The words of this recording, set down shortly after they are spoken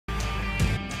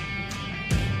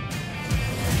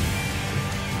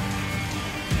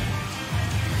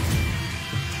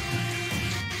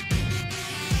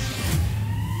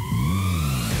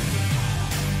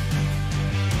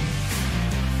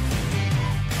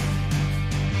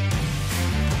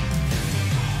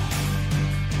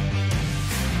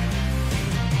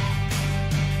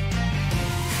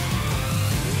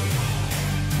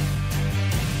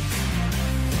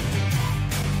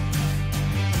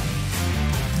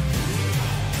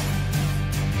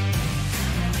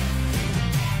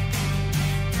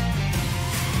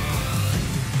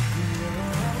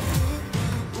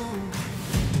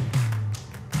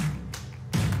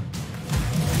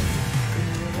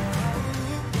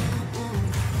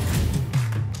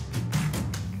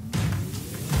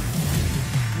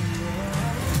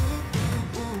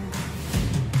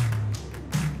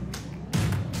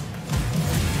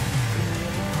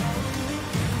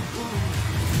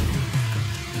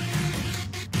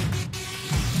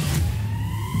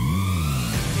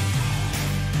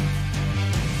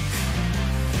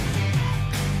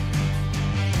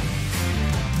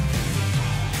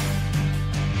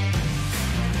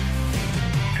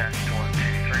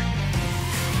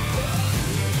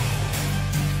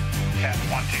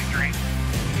Street.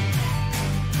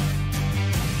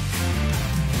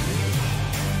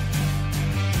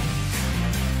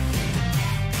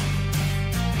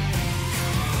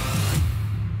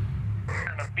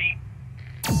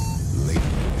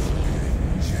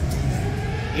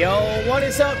 Yo, what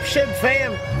is up, Ship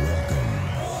fam?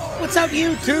 What's up,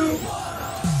 YouTube?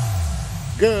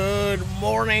 Good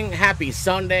morning, happy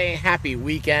Sunday, happy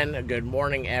weekend. Good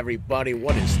morning, everybody.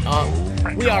 What is up?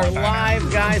 We are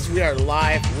live, guys. We are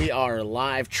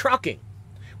live trucking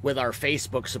with our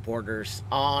Facebook supporters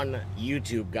on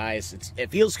YouTube, guys.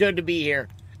 It feels good to be here.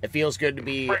 It feels good to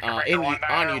be on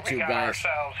YouTube, guys.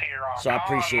 So I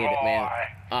appreciate it,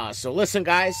 man. So listen,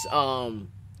 guys. We're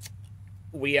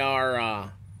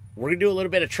going to do a little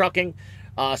bit of trucking.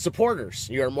 Supporters,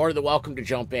 you're more than welcome to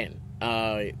jump in.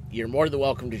 You're more than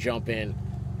welcome to jump in.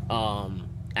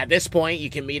 At this point,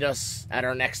 you can meet us at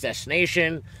our next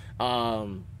destination,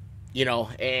 and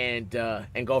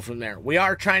go from there. We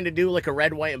are trying to do like a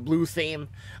red, white, and blue theme,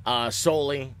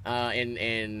 solely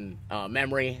in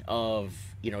memory of,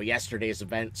 yesterday's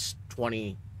events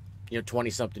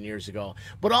 20-something years ago.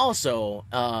 But also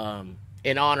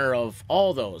in honor of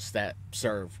all those that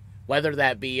serve, whether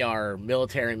that be our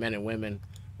military men and women,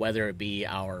 whether it be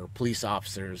our police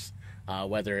officers,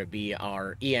 whether it be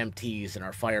our EMTs and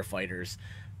our firefighters,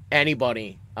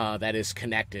 anybody that is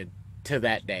connected to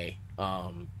that day.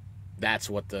 That's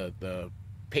what the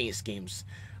paint schemes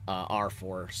are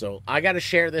for. So I got to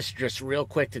share this just real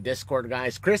quick to Discord,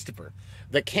 guys. Christopher,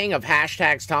 the king of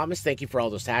hashtags, Thomas, thank you for all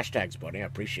those hashtags, buddy. I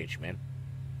appreciate you, man.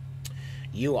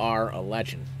 You are a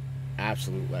legend.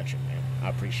 Absolute legend, man. I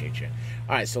appreciate you.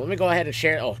 All right, so let me go ahead and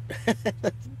share. Oh,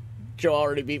 Joe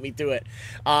already beat me to it.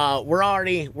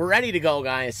 We're ready to go,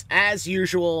 guys. As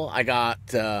usual, I got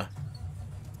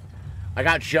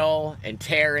Joe and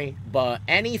Terry, but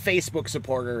any Facebook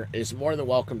supporter is more than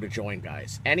welcome to join,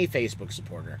 guys. Any Facebook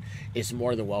supporter is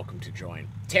more than welcome to join.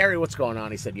 Terry, what's going on?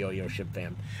 He said, yo, Ship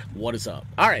fam. What is up?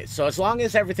 All right, so as long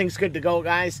as everything's good to go,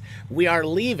 guys, we are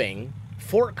leaving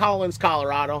Fort Collins,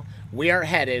 Colorado. We are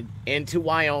headed into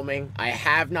Wyoming. I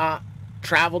have not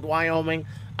traveled Wyoming.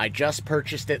 I just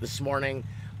purchased it this morning.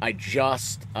 I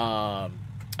just downloaded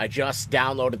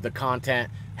the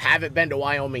content. Haven't been to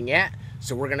Wyoming yet,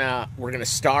 so we're gonna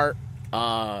start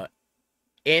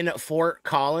in Fort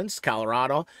Collins,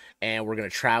 Colorado, and we're gonna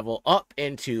travel up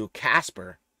into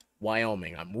Casper,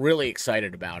 Wyoming. I'm really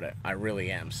excited about it. I really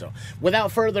am. So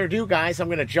without further ado, guys, I'm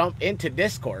gonna jump into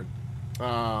Discord.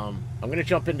 I'm gonna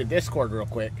jump into Discord real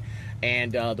quick.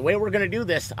 And the way we're going to do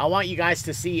this, I want you guys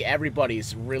to see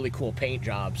everybody's really cool paint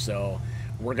job. So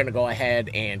we're going to go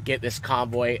ahead and get this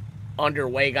convoy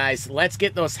underway, guys. Let's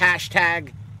get those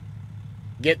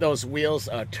get those wheels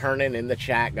turning in the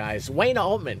chat, guys. Wayne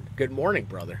Altman, good morning,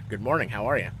 brother. Good morning. How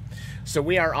are you? So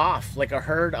we are off like a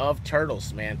herd of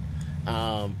turtles, man.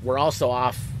 We're also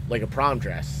off like a prom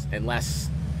dress, unless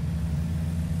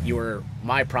you were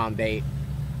my prom date.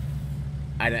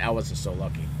 I wasn't so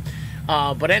lucky.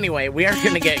 But anyway, we are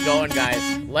going to get going,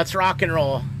 guys. Let's rock and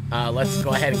roll. Let's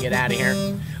go ahead and get out of here.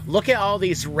 Look at all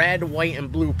these red, white,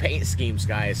 and blue paint schemes,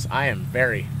 guys. I am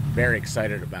very, very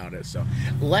excited about it. So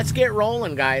let's get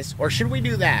rolling, guys. Or should we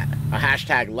do that? A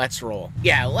hashtag, let's roll.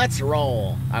 Yeah, let's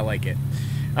roll. I like it.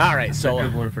 All right, so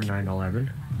good one for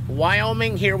 9/11.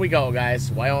 Wyoming, here we go,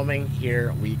 guys. Wyoming,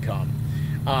 here we come.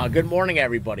 Good morning,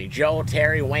 everybody. Joe,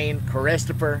 Terry, Wayne,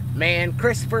 Christopher. Man,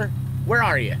 Christopher, where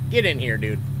are you? Get in here,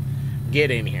 dude. Get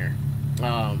in here.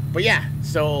 But yeah,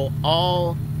 so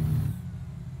all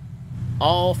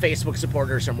Facebook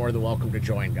supporters are more than welcome to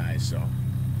join, guys. So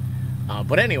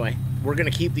but anyway, we're gonna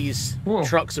keep these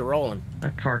trucks a rolling.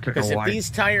 That car took a while.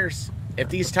 Because if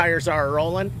these tires are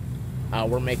rolling,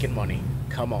 we're making money.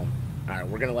 Come on. All right,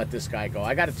 we're gonna let this guy go.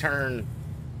 I gotta turn,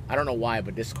 I don't know why,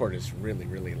 but Discord is really,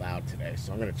 really loud today,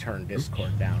 so I'm gonna turn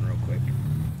Discord down real quick.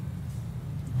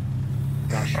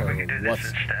 Not sure we can do this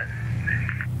instead.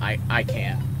 I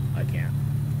can't.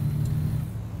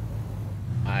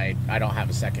 I don't have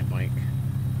a second mic.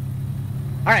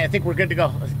 All right, I think we're good to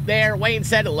go. There, Wayne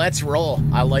said, let's roll.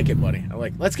 I like it, buddy.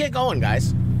 Let's get going,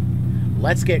 guys.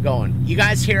 Let's get going. You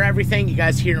guys hear everything? You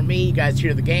guys hear me? You guys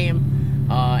hear the game?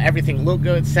 Everything look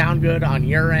good, sound good on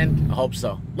your end? I hope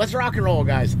so. Let's rock and roll,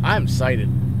 guys. I'm excited.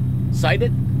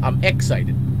 Excited? I'm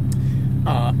excited.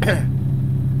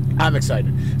 I'm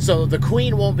excited. So the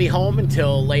Queen won't be home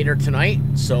until later tonight.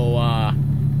 So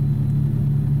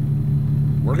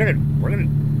we're gonna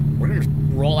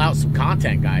roll out some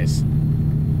content, guys.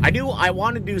 I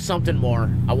want to do something more.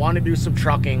 I want to do some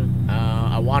trucking.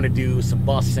 I want to do some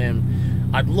bus sim.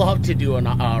 I'd love to do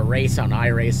a race on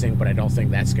iRacing, but I don't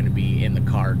think that's going to be in the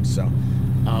cards. So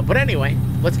But anyway,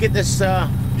 let's get this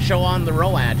show on the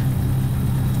ROAD.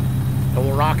 And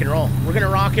we'll rock and roll. We're going to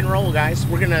rock and roll, guys.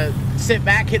 We're going to sit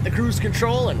back, hit the cruise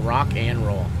control, and rock and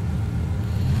roll.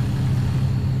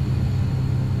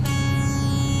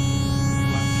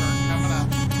 Left turn coming up.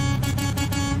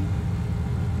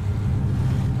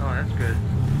 Oh, that's good.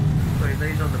 So he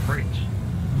lays on the brakes.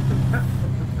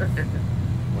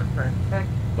 What the heck?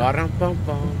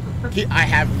 Ba-dum-bum-bum. I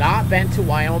have not been to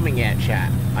Wyoming yet, chat.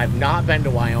 I've not been to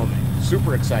Wyoming.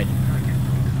 Super excited.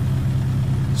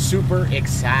 Super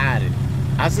excited.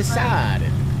 I was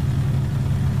excited.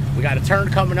 We got a turn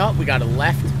coming up. We got a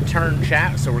left turn,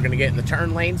 chat. So we're going to get in the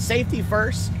turn lane. Safety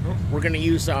first. We're going to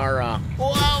use our...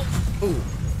 Whoa! Ooh.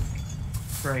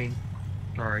 Brain.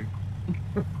 Sorry.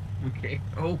 Okay.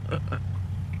 Oh.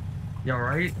 You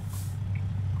alright?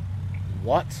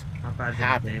 What Not bad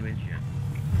happened? damage yet.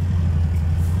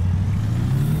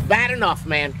 Bad enough,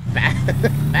 man.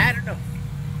 Bad enough.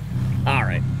 All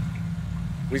right.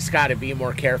 We just got to be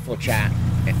more careful, chat.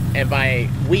 And by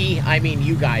we, I mean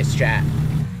you guys, chat.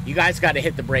 You guys got to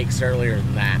hit the brakes earlier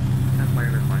than that. That's my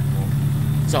fault.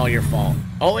 It's all your fault.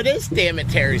 Oh, it is, damn it,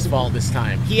 Terry's fault this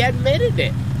time. He admitted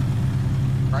it.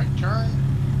 Right turn.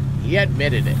 He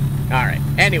admitted it. All right.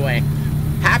 Anyway,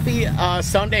 happy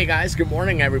Sunday, guys. Good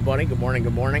morning, everybody. Good morning,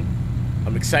 good morning.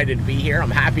 I'm excited to be here.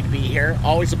 I'm happy to be here.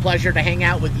 Always a pleasure to hang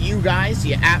out with you guys,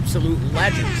 you absolute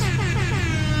legends.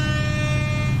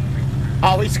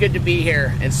 Always good to be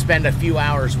here and spend a few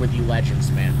hours with you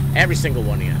legends, man. Every single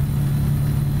one of you.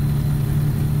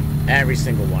 Every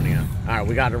single one of you. All right,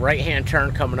 we got a right-hand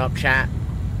turn coming up, chat.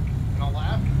 And a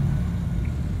left.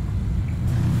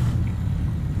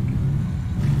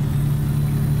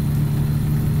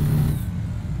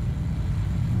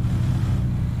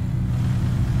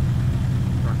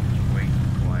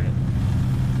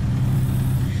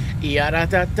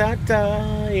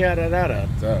 Ya-da-da-da-da,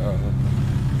 ya-da-da-da-da.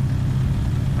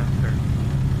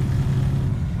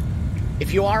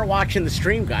 If you are watching the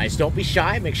stream, guys, don't be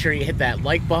shy. Make sure you hit that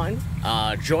like button.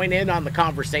 Join in on the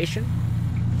conversation.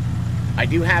 I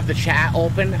do have the chat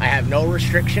open. I have no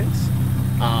restrictions.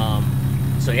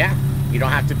 So yeah, you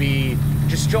don't have to be...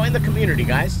 Just join the community,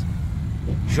 guys.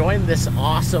 Join this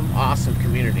awesome, awesome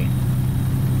community.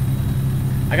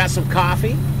 I got some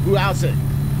coffee. Who else?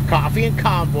 Coffee and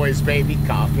convoys, baby.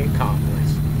 Coffee and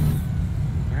convoys.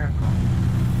 I have coffee.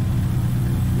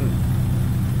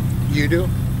 You do?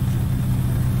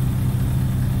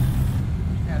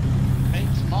 Take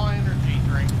small energy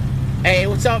drink. Hey,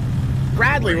 what's up?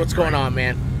 Bradley, what's going on,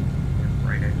 man?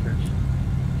 Right exit.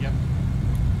 Yep.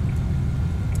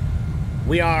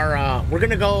 We're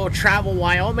gonna go travel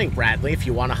Wyoming, Bradley, if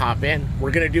you want to hop in.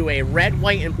 We're gonna do a red,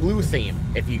 white, and blue theme,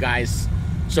 if you guys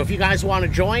want to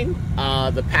join,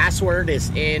 the password is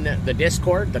in the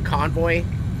Discord, the convoy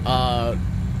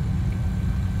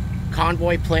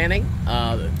planning,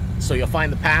 so you'll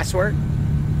find the password.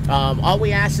 All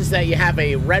we ask is that you have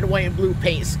a red, white, and blue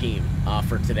paint scheme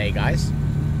for today, guys,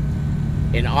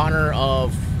 in honor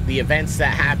of the events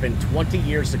that happened 20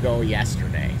 years ago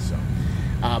yesterday. So,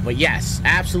 but yes,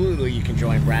 absolutely, you can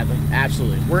join, Bradley.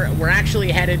 Absolutely, we're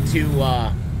actually headed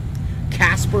to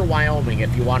Casper, Wyoming,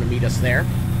 if you want to meet us there.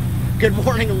 Good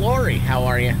morning, Lori. How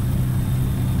are you?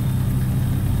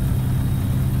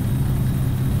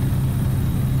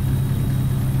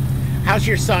 How's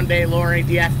your Sunday, Lori?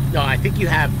 Do you have... No, I think you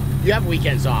have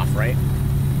weekends off, right?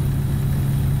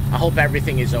 I hope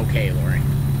everything is okay, Lori.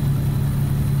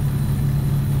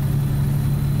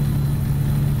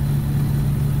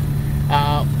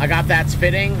 I got that's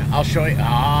fitting. I'll show you.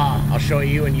 I'll show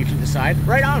you, and you can decide.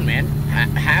 Right on, man.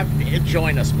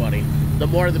 Join us, buddy. The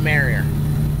more, the merrier.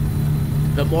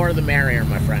 The more, the merrier,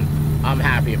 my friend. I'm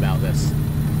happy about this.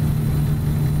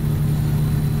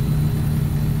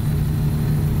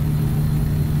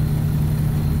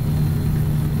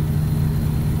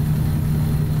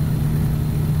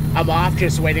 I'm off,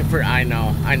 just waiting for... I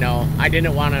know. I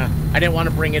didn't want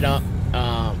to bring it up.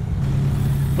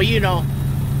 But you know,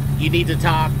 you need to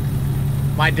talk.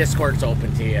 My Discord's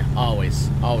open to you. Always.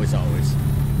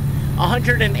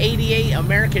 188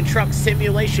 American Truck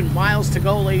Simulation miles to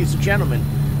go, ladies and gentlemen.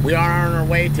 We are on our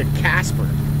way to Casper,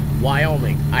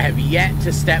 Wyoming. I have yet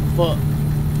to step foot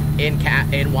in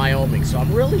Wyoming, so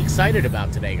I'm really excited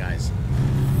about today, guys.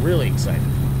 Really excited.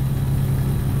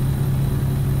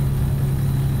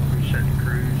 Reset the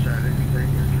cruise at anything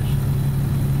or just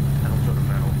pedal to the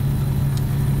metal?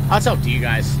 That's up to you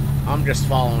guys. I'm just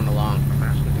following along. I'm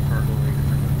asking the cargo lady.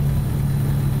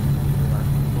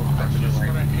 I'm just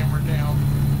going to hammer down.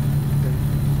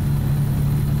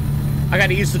 I got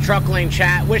to use the truck lane,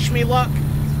 chat. Wish me luck.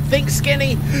 Think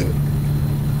skinny.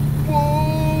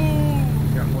 Whoa!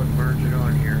 and merge it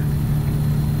on here.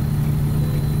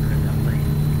 Right in that lane.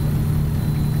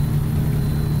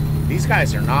 These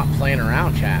guys are not playing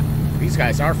around, chat. These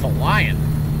guys are flying.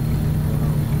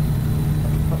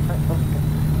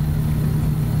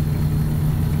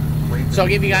 So I'll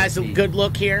give you guys a good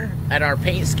look here at our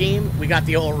paint scheme. We got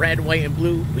the old red, white, and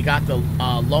blue. We got the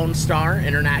Lone Star,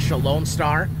 International Lone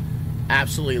Star.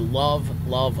 Absolutely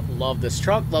love this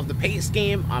truck. Love the paint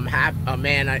scheme. I'm happy.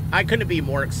 Man, I couldn't be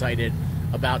more excited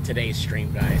about today's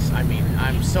stream, guys. I mean,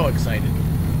 I'm so excited.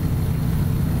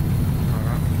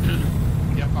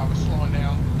 Yep, I was slowing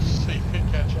down so you could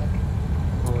catch up.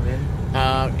 Hold in.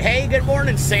 Hey, good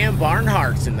morning. Sam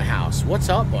Barnhart's in the house. What's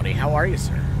up, buddy? How are you,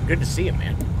 sir? Good to see you,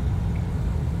 man.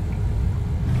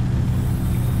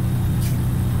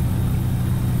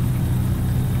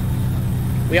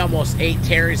 We almost ate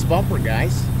Terry's bumper,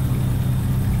 guys.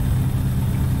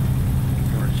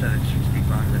 You want to set it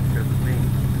 65, that's good with me.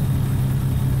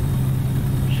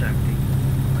 70,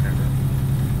 whatever.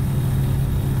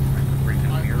 I can bring the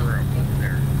mirror up over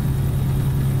there.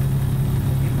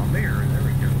 Get my mirror, there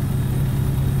we go.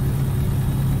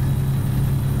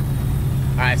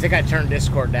 Alright, I think I turned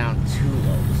Discord down too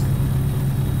low.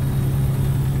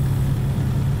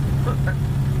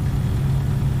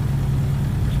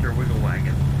 Mr. Wiggle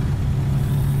Wagon.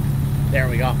 There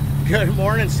we go. Good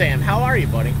morning, Sam. How are you,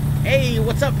 buddy? Hey,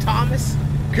 what's up, Thomas?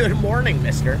 Good morning,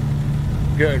 mister.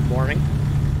 Good morning.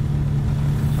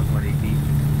 Somebody beat.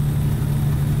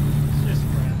 It's just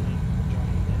Bradley.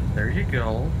 There you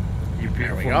go. You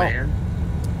There we beautiful go.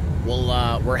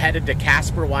 man. We're headed to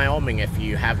Casper, Wyoming, if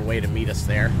you have a way to meet us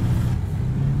there.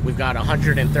 We've got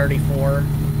 134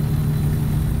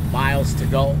 miles to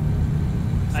go.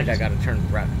 I think I got to turn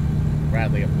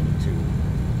Bradley up a little too.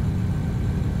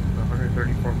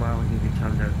 134 miles give you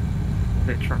time to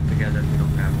put a truck together if you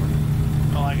don't have one.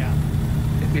 Oh, I got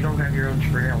it. If you don't have your own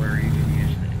trailer, you can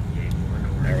use the Game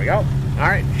one. There we go. All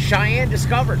right, Cheyenne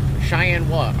discovered. Cheyenne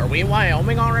what? Are we in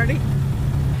Wyoming already?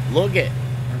 Look it.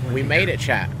 We made it,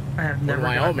 chat. I have never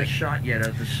gotten a Wyoming. shot yet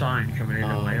of the sign coming into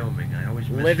Wyoming. I always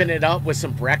miss Living it up with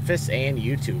some breakfast and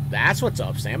YouTube. That's what's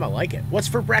up, Sam. I like it. What's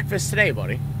for breakfast today,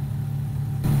 buddy?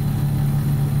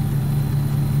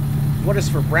 What is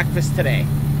for breakfast today?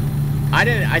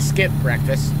 I skipped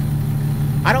breakfast.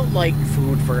 I don't like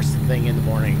food first thing in the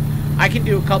morning. I can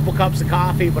do a couple cups of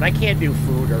coffee, but I can't do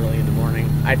food early in the morning.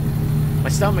 My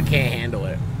stomach can't handle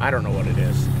it. I don't know what it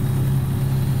is.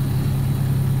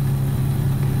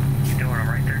 You doing it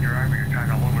right there, driver. You're kind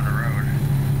of all over the road.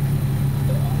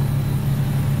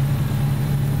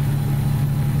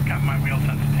 Got my wheel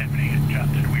sensitivity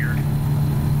adjusted weird.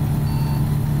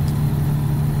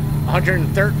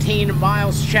 113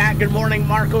 miles, chat. Good morning,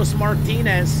 Marcos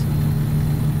Martinez.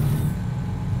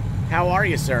 How are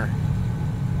you, sir?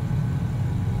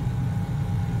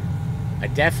 I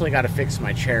definitely got to fix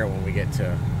my chair when we get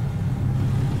to...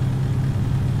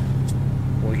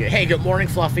 Hey, good morning,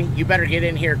 Fluffy. You better get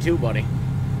in here too, buddy.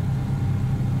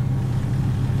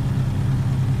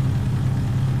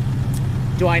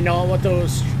 Do I know what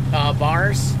those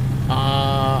bars?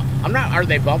 I'm not... Are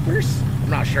they bumpers? I'm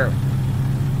not sure.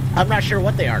 I'm not sure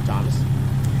what they are, Thomas.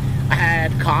 I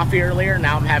had coffee earlier.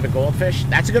 Now I'm having goldfish.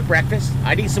 That's a good breakfast.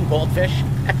 I'd eat some goldfish.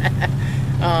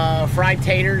 Fried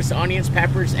taters, onions,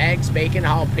 peppers, eggs, bacon,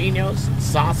 jalapenos,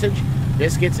 sausage,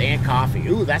 biscuits, and coffee.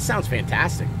 Ooh, that sounds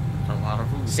fantastic. That's a lot of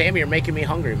food. Sammy, you're making me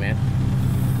hungry, man.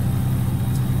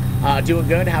 Doing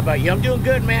good. How about you? I'm doing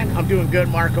good, man. I'm doing good,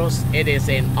 Marcos. It is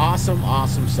an awesome,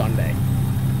 awesome Sunday.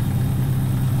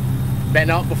 Been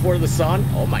up before the sun.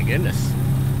 Oh, my goodness.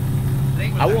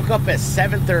 I woke up at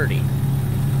 7:30.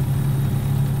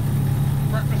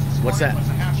 Breakfast this What's morning that? was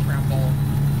a hash brown bowl.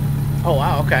 Oh,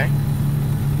 wow, okay.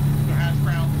 So hash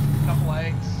browns, a couple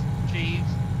eggs, cheese,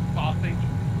 sausage.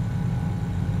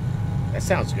 That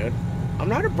sounds good. I'm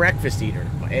not a breakfast eater.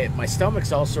 My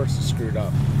stomach's all sorts of screwed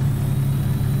up.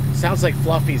 Sounds like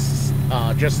Fluffy's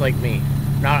just like me.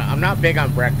 I'm not big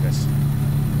on breakfast.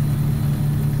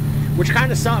 Which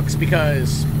kind of sucks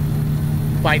because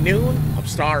by noon, I'm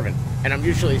starving. And I'm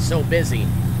usually so busy,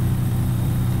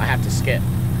 I have to skip.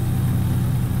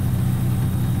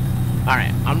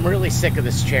 Alright, I'm really sick of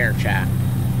this chair, chat.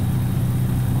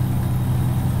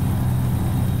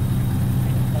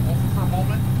 For a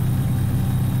moment.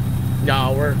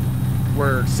 No,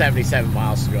 we're 77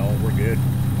 miles to go. We're good.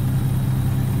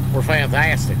 We're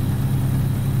fantastic.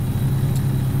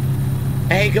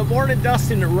 Hey, good morning,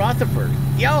 Dustin Rutherford.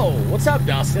 Yo, what's up,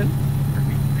 Dustin?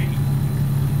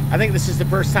 I think this is the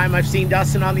first time I've seen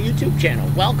Dustin on the YouTube channel.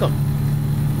 Welcome.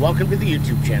 Welcome to the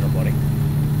YouTube channel, buddy.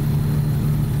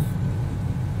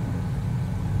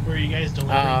 Where are you guys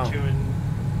delivering to in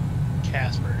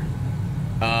Casper?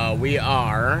 We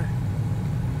are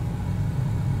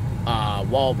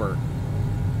Walbert.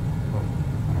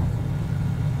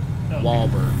 Okay.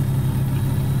 Walbert.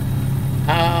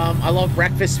 I love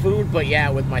breakfast food, but yeah,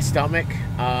 with my stomach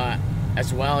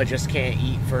as well, I just can't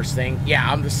eat first thing. Yeah,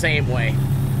 I'm the same way.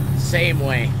 Same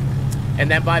way. And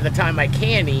then by the time I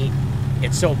can eat,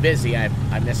 it's so busy,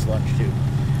 I miss lunch too.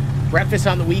 Breakfast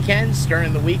on the weekends,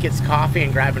 during the week, it's coffee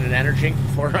and grabbing an energy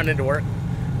before running to work.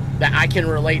 That I can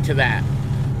relate to that.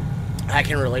 I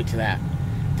can relate to that.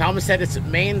 Thomas said it's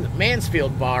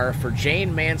Mansfield Bar for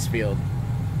Jane Mansfield.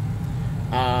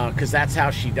 Because that's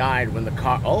how she died when the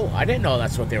car... Oh, I didn't know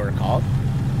that's what they were called.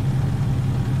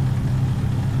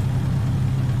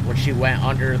 When she went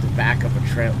under the back of a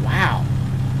trail. Wow.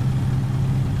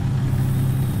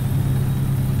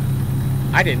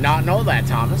 I did not know that,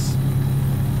 Thomas.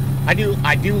 I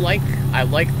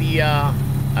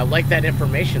like that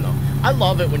information though. I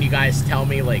love it when you guys tell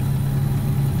me, like,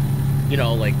 you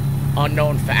know, like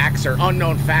unknown facts or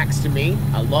unknown facts to me.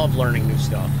 I love learning new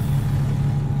stuff.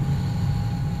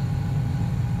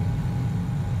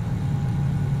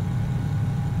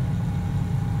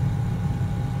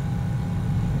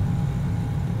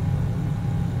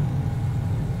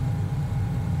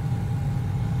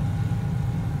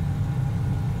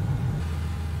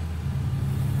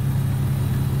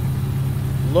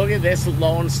 Look at this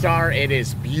Lone Star. It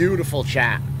is beautiful,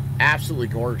 chat. Absolutely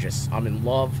gorgeous. I'm in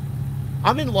love.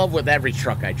 I'm in love with every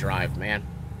truck I drive, man.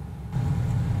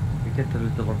 You get to the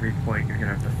delivery point, you're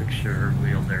gonna have to fix your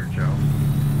wheel there, Joe.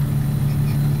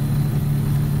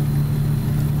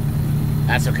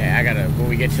 That's okay. When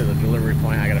we get to the delivery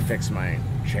point, I gotta fix my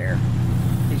chair.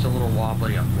 He's a little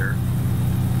wobbly up there.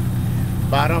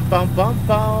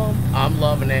 Ba-dum-bum-bum-bum. I'm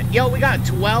loving it. Yo, we got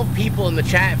 12 people in the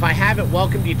chat. If I haven't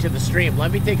welcomed you to the stream,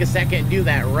 let me take a second and do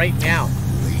that right now.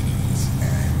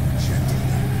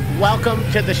 Welcome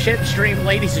to the ship stream,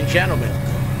 ladies and gentlemen.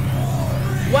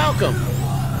 Welcome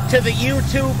to the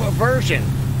YouTube version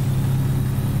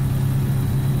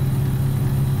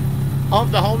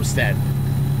of the Homestead.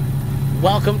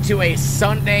 Welcome to a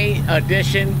Sunday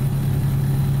edition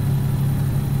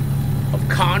of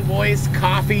Convoys,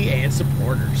 Coffee, and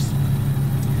Supporters.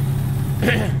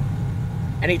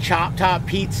 Any Chop Top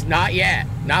Pete's? Not yet.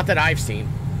 Not that I've seen.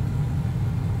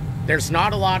 There's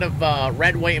not a lot of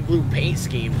red, white, and blue paint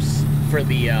schemes for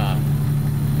the...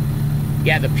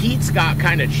 Yeah, the Pete's got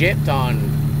kind of gypped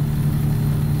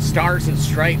on stars and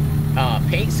stripe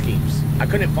paint schemes. I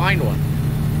couldn't find one.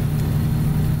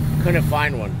 Couldn't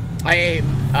find one. Hey,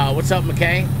 what's up,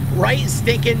 McKay? Right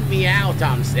stinking meow,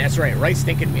 Tom. That's right, right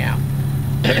stinking meow.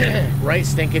 Right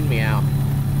stinking meow.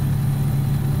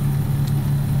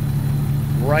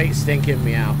 Right stinking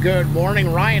meow. Good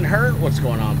morning, Ryan Hurt. What's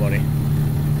going on, buddy?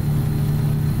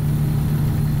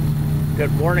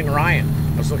 Good morning, Ryan.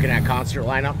 I was looking at concert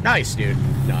lineup. Nice, dude.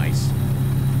 Nice.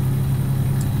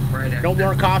 Right. No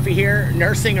more coffee here.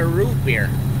 Nursing a root beer.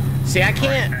 See, I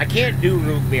can't do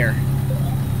root beer.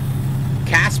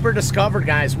 Casper discovered,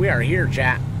 guys. We are here,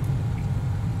 chat.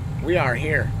 We are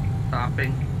here.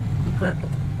 Stopping.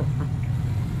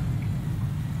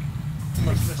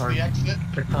 Almost missed the exit.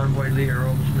 The convoy leader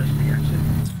almost missed the exit.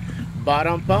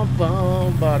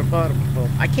 Ba-dum-bum-bum, ba-dum-bum-bum.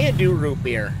 I can't do root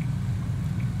beer.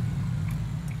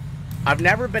 I've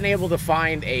never been able to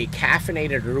find a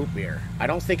caffeinated root beer. I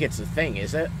don't think it's a thing,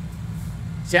 is it?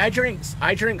 See, I drink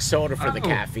soda for the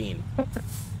caffeine.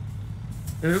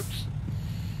 Oops.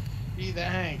 Gee,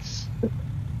 thanks,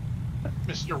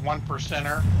 Mr.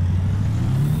 1%er.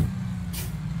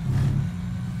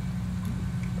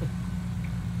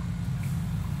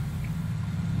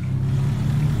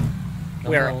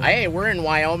 We're in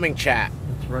Wyoming, chat.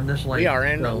 Let's run this light. We are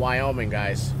in Wyoming,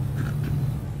 guys.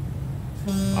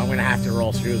 I'm gonna have to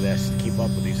roll through this to keep up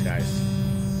with these guys.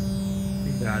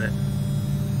 You got it.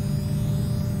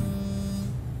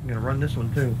 I'm gonna run this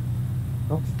one too.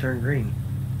 Oh, it turned green.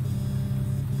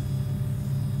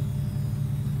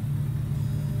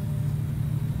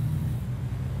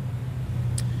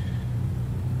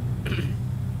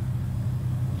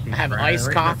 I have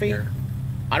iced coffee.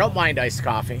 I don't mind iced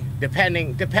coffee,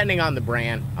 depending on the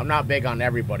brand. I'm not big on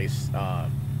everybody's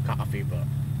coffee, but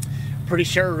pretty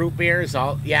sure root beer is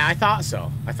all. Yeah, I thought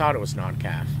so. I thought it was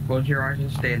non-caf. Close your eyes and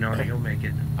stand on it. You'll make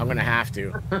it. I'm gonna have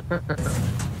to.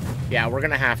 Yeah, we're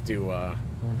gonna have to. We're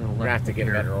gonna have to get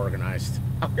better organized.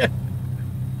 Go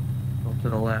to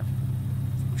the left.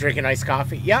 Drinking iced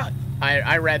coffee? Yeah,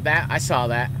 I read that. I saw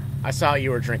that. I saw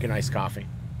you were drinking iced coffee.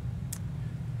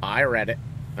 I read it.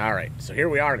 All right, so here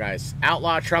we are, guys.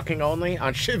 Outlaw trucking only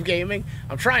on Shiv Gaming.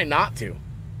 I'm trying not to.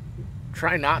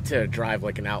 Try not to drive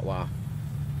like an outlaw.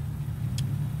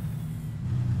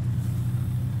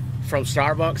 From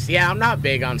Starbucks? Yeah, I'm not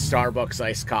big on Starbucks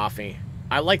iced coffee.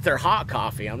 I like their hot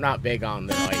coffee. I'm not big on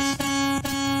the iced.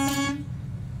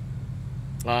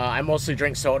 I mostly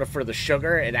drink soda for the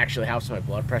sugar. It actually helps my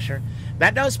blood pressure.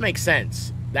 That does make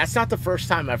sense. That's not the first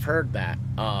time I've heard that.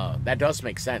 That does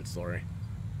make sense, Lori.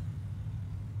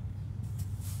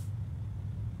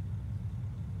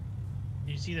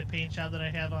 You see the paint job that I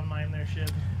have on mine there,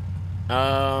 Shib?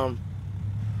 The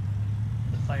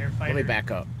firefighter. Let me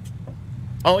back up.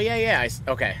 Oh, yeah.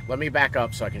 Okay, let me back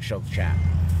up so I can show the chat.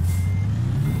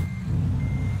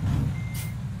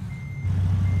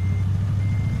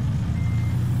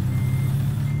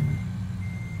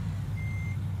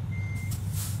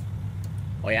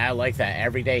 Oh, yeah, I like that.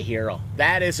 Everyday hero.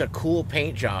 That is a cool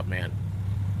paint job, man.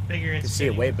 Figure it's can see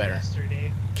it way better.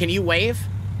 Yesterday. Can you wave?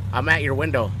 I'm at your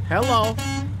window. Hello.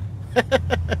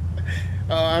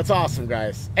 Oh, that's awesome,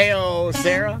 guys. Heyo,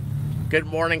 Sarah. Good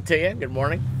morning to you. Good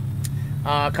morning.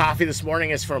 Coffee this morning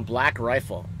is from Black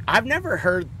Rifle. I've never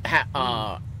had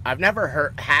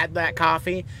that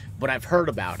coffee, but I've heard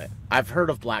about it. I've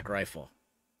heard of Black Rifle.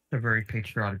 It's a very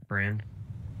patriotic brand.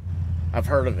 I've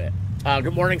heard of it.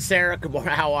 Good morning, Sarah. Good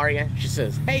morning. How are you? She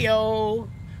says, "Hey yo,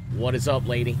 what is up,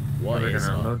 lady? What is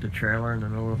gonna up?" unload the trailer in the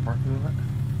middle of the parking lot.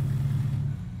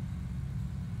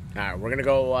 All right, we're gonna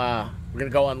go. We're gonna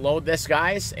go unload this,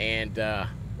 guys. And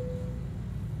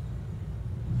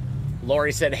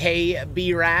Lori said, "Hey,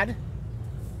 B-Rad."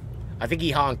 I think he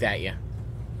honked at you.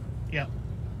 Yep.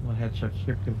 My headset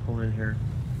shipped and pulled in here.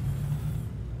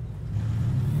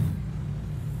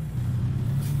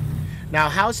 Now,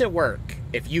 how's it work?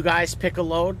 If you guys pick a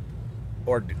load,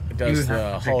 or does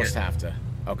the host have to?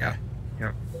 Okay.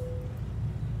 Yep.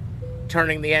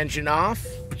 Turning the engine off.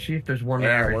 See if there's one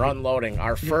Yeah, out. we're unloading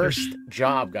our first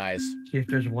job, guys. See if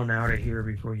there's one out of here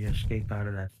before you escape out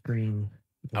of that screen.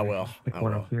 I will. Pick I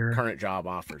one will. up here. Current job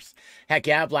offers. Heck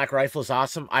yeah, Black Rifle's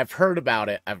awesome. I've heard about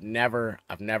it. I've never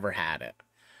had it.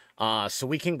 So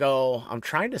we can go. I'm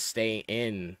trying to stay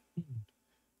in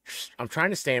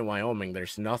Wyoming.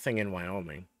 There's nothing in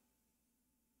Wyoming.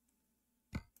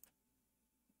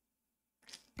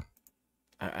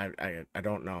 I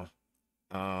don't know.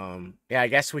 Yeah, I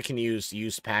guess we can use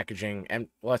used packaging, and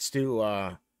let's do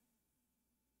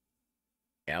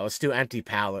empty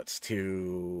pallets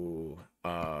to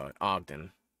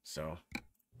Ogden. So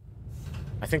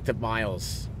I think the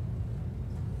miles.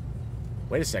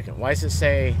 Wait a second. Why does it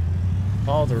say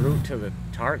follow the route to the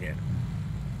target?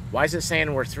 Why is it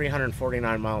saying we're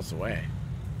 349 miles away?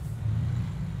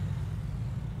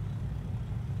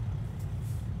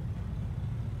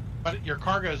 But your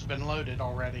cargo's been loaded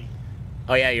already.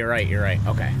 Oh yeah, you're right.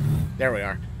 Okay, there we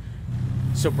are.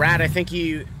 So Brad, I think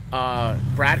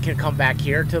Brad can come back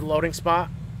here to the loading spot.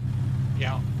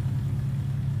 Yeah.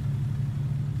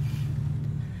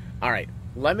 All right,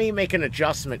 let me make an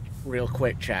adjustment real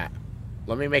quick, chat.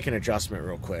 Let me make an adjustment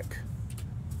real quick.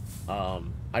 I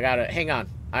gotta hang on.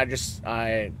 I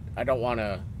don't want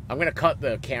to. I'm gonna cut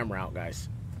the camera out, guys.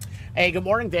 Hey, good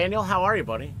morning, Daniel. How are you,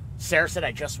 buddy? Sarah said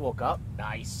I just woke up.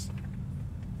 Nice.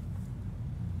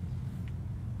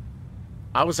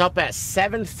 I was up at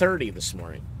 7:30 this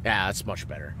morning. Yeah, that's much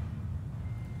better.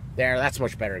 That's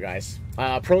much better, guys.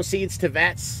 Proceeds to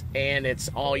vets, and it's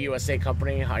all USA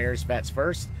company hires vets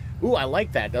first. Ooh, I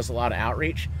like that. Does a lot of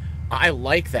outreach. I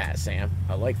like that, Sam.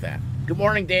 I like that. Good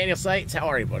morning, Daniel Sites. How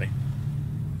are you, buddy?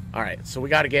 All right, so we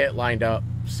got to get it lined up.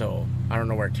 So I don't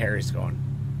know where Terry's going.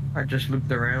 I just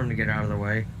looped around to get out of the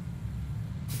way.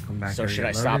 Come back. So should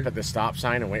I stop at the stop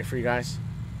sign and wait for you guys?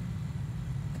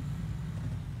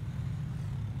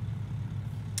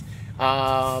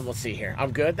 Let's see here.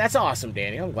 I'm good. That's awesome,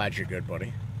 Daniel. I'm glad you're good,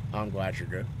 buddy. I'm glad you're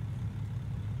good.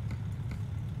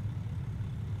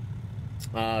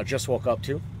 Just woke up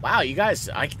too. Wow, you guys,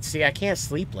 I can't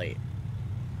sleep late.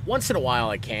 Once in a while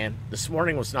I can. This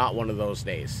morning was not one of those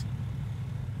days.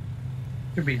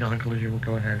 Could be non-collision. We'll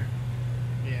go ahead.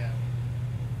 Yeah.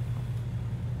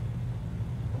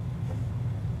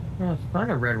 Well, it's not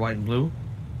a red, white, and blue.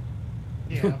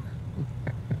 Yeah.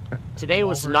 Today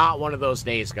was not one of those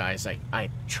days, guys. I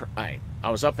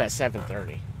was up at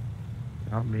 7:30.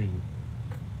 Not me.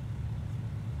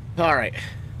 All right.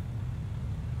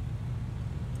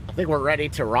 I think we're ready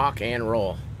to rock and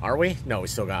roll. Are we? No,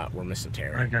 we're missing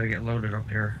Terry. I gotta get loaded up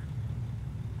here.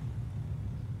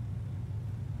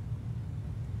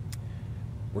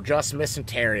 We're just missing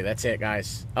Terry. That's it,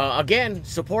 guys. Again,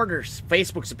 supporters,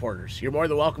 Facebook supporters, you're more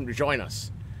than welcome to join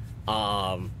us.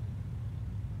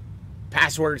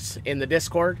 Passwords in the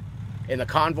Discord, in the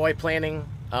convoy planning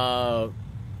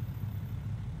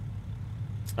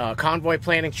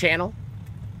channel,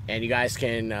 and you guys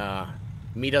can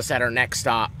meet us at our next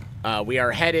stop We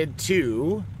are headed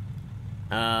to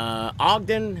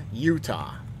Ogden,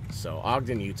 Utah. So,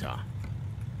 Ogden, Utah.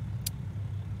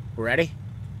 We're ready?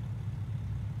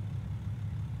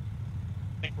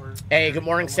 I think we're. Hey, good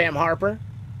morning, Sam Harper.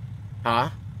 Huh?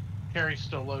 Terry's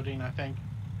still loading, I think.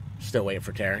 Still waiting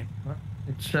for Terry.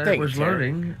 It said Thank it was you,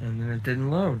 Terry. loading, and then it didn't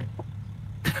load.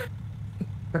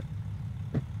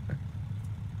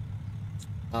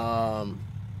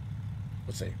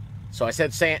 Let's see. So I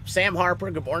said Sam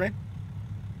Harper, good morning.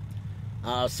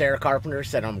 Sarah Carpenter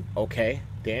said I'm okay.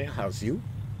 Daniel, how's you?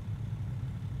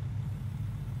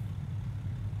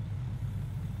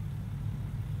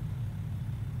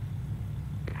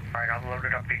 Alright, I'm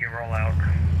loaded up. You can roll out.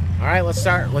 All right, let's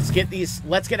start. Let's get a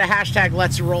hashtag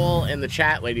let's roll in the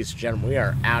chat, ladies and gentlemen. We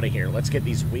are out of here. Let's get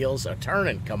these wheels a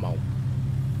turning. Come on.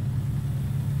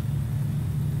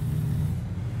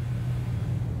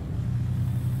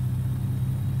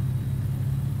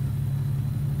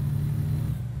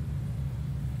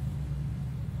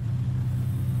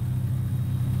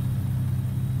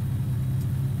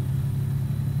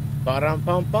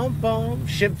 Ba-dum-bum-bum-bum.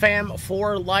 Ship fam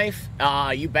for life.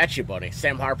 You betcha, buddy.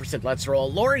 Sam Harper said, let's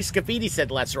roll. Lori Scafidi said,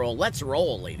 let's roll. Let's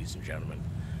roll, ladies and gentlemen.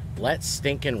 Let's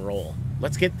stinking roll.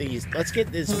 Let's get these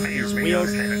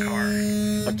wheels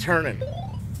a turning.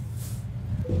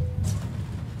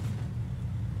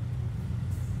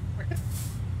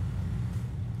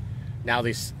 Now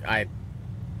I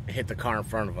hit the car in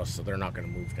front of us, so they're not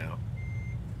going to move now.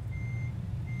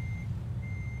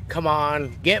 Come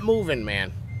on, get moving,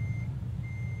 man.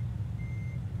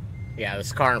 Yeah,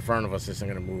 this car in front of us isn't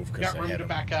going to move because Got room to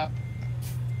back up.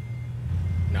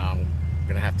 No, I'm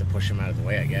going to have to push him out of the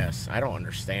way, I guess. I don't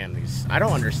understand these. I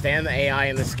don't understand the AI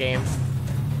in this game.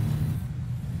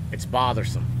 It's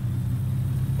bothersome.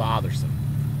 Bothersome.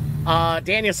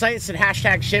 Daniel Sight said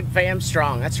hashtag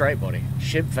ShipFamStrong. That's right, buddy.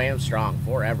 ShipFamStrong.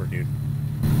 Forever, dude.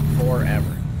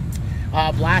 Forever.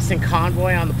 Blasting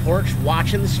Convoy on the porch,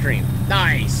 watching the stream.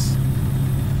 Nice.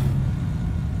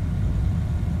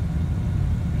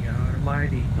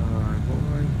 Mighty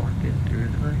boy, walking through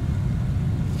the night.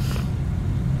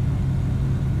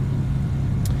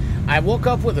 I woke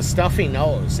up with a stuffy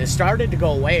nose. It started to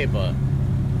go away, but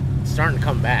it's starting to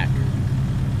come back.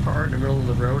 Car in the middle of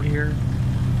the road here.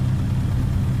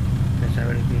 Does that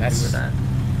have anything to do with that?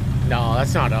 No,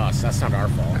 that's not us. That's not our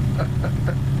fault.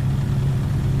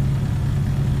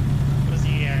 It was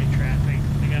the AI traffic.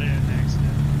 They got in an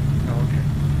accident. Oh, okay.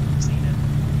 Seen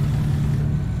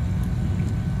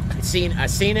it. I've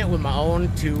seen it with my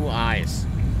own 2 eyes.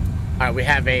 All right, we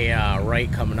have a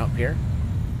right coming up here.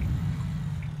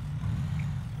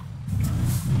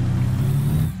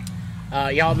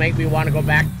 Y'all make me want to go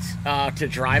back to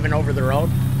driving over the road.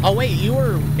 Oh wait, you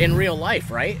were in real life,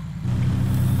 right?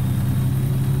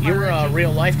 You were a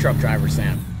real life truck driver,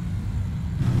 Sam.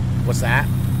 What's that?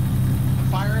 The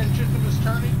fire engine that was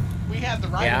turning. We had the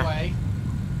right of way.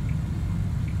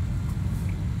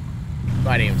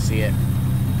 I didn't even see it.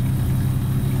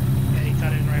 Yeah, he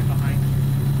cut in right behind.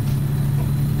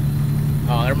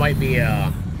 Oh, there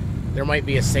might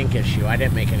be a sync issue. I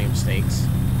didn't make any mistakes.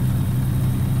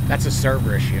 That's a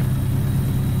server issue.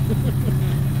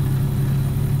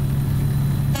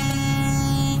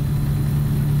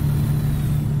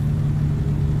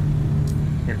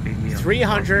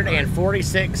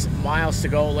 346 miles to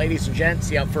go, ladies and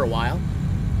gents. You up for a while?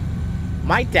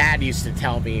 My dad used to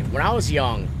tell me when I was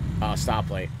young,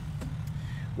 stoplight.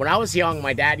 When I was young,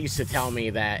 my dad used to tell me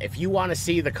that if you want to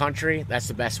see the country, that's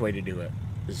the best way to do it,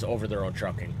 is over-the-road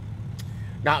trucking.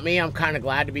 Not me, I'm kind of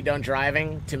glad to be done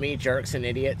driving. To me, jerks and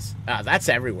idiots, that's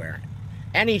everywhere.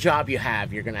 Any job you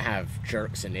have, you're going to have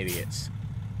jerks and idiots.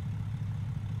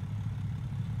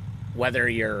 Whether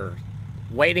you're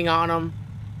waiting on them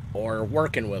or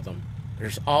working with them,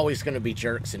 there's always going to be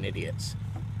jerks and idiots.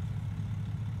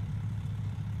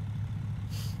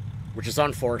 Which is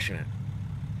unfortunate.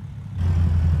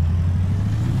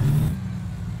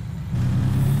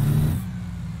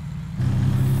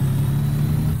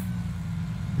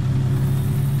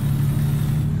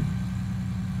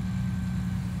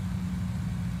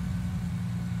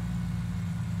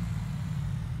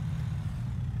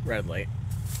 Red light.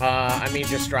 I mean,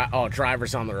 just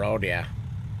drivers on the road, yeah.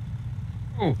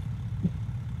 Oh.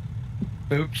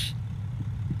 Oops.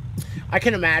 I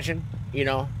can imagine, you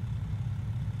know.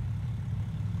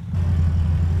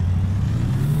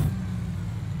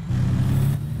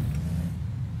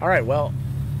 All right, well,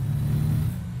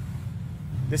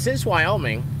 this is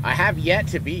Wyoming. I have yet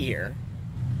to be here.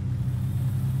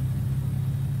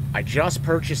 I just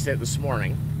purchased it this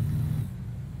morning.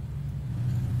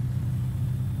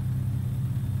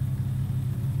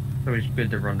 So it's good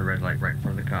to run the red light right in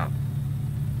front of the cop.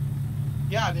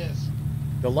 Yeah, it is.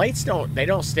 The lights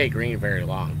don't stay green very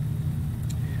long.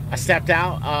 I stepped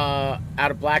out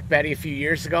of Black Betty a few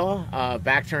years ago,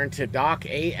 back turned to Dock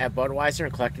 8 at Budweiser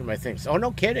and collected my things. Oh,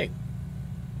 no kidding.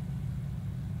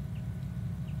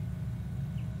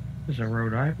 There's a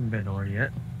road I haven't been on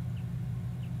yet.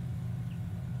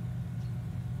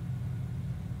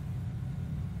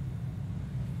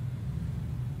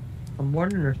 I'm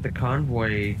wondering if the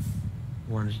convoy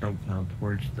ones don't count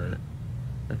towards the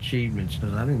achievements,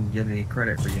 because I didn't get any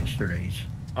credit for yesterday's.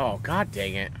 Oh, god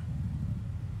dang it.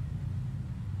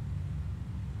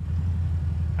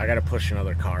 I gotta push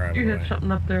another car out of the You way. hit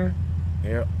something up there?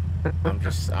 Yep.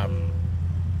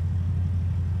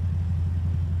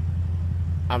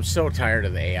 I'm so tired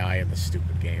of the AI in this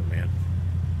stupid game, man.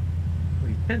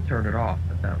 Well, you can turn it off,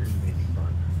 but that wouldn't be any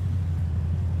fun.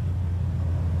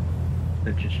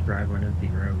 But just drive on empty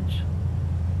roads.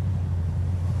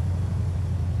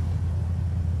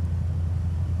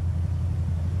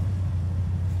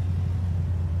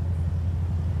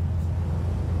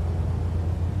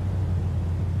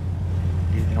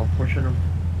 Need help pushing them?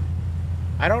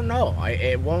 I don't know.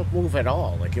 It won't move at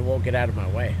all. Like, it won't get out of my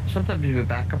way. Sometimes you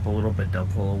back up a little bit, they'll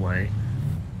pull away.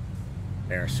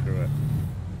 There, screw it.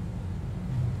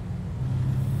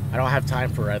 I don't have time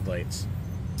for red lights.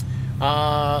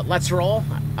 Let's roll.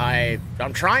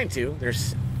 I'm trying to.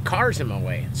 There's cars in my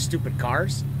way. Stupid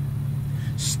cars.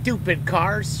 Stupid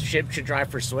cars. Ship should drive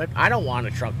for Swift. I don't want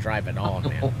a truck drive at all,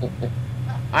 man.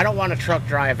 I don't want a truck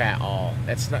drive at all.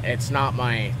 It's not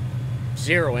my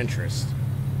zero interest.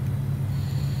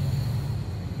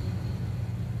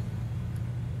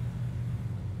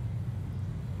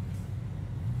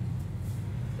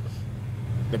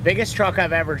 The biggest truck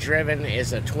I've ever driven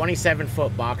is a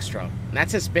 27-foot box truck. And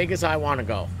that's as big as I want to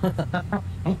go.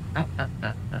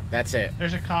 That's it.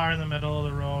 There's a car in the middle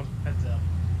of the road. Heads up.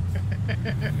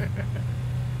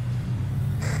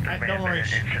 Don't worry.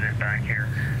 Incident back here.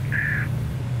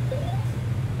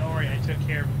 Don't worry, I took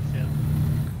care of it.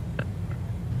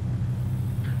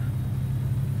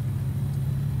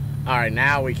 Alright,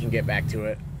 now we can get back to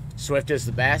it. Swift is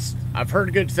the best. I've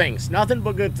heard good things. Nothing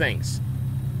but good things.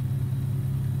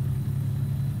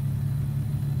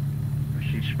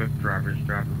 Swift drivers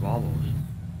driving Volvos.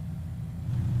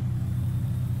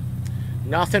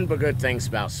 Nothing but good things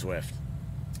about Swift.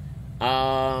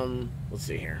 Let's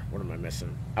see here. What am I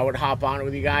missing? I would hop on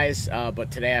with you guys,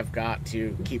 but today I've got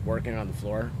to keep working on the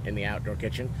floor in the outdoor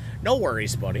kitchen. No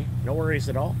worries, buddy. No worries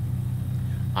at all.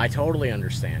 I totally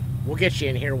understand. We'll get you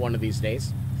in here one of these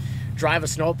days. Drive a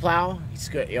snowplow. It's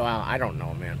good. Well, I don't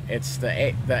know, man. It's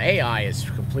the AI is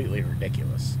completely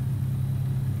ridiculous.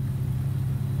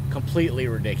 Completely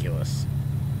ridiculous.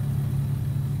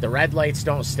 The red lights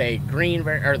don't stay green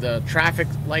or the traffic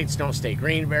lights don't stay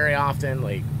green very often.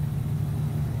 Like,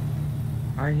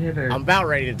 I'm about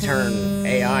ready to turn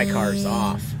AI cars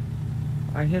off.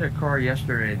 I hit a car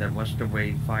yesterday that must have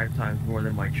weighed 5 times more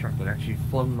than my truck. It actually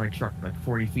flown my truck like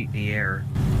 40 feet in the air.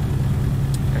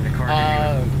 And the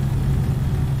car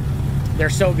they're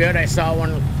so good. I saw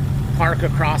one park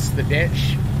across the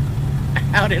ditch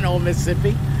out in old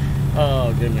Mississippi.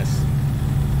 Oh, goodness.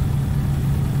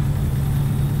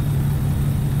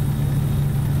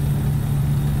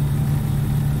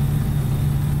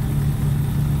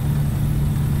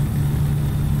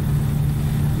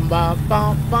 Ba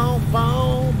ba ba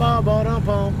ba ba ba da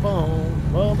ba ba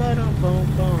ba ba da ba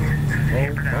ba ba.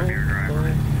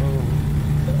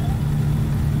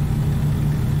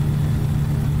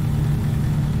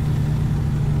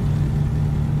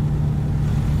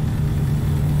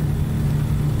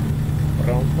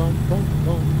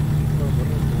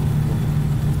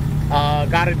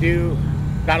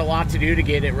 Got a lot to do to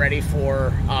get it ready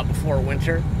for before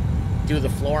winter. Do the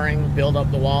flooring, build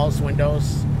up the walls,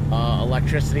 windows,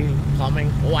 electricity, plumbing.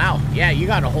 Wow, yeah, you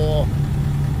got a whole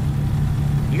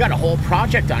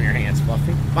project on your hands,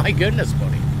 Fluffy. My goodness,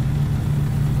 buddy.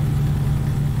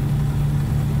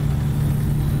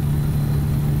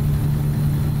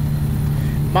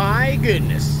 My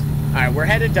goodness. All right, we're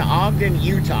headed to Ogden,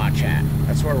 Utah, chat.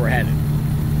 That's where we're headed.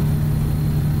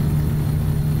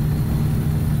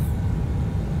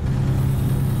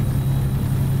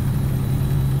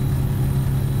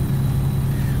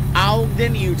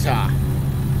 Ogden, Utah.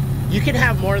 You can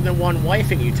have more than one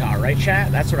wife in Utah, right,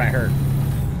 chat? That's what I heard.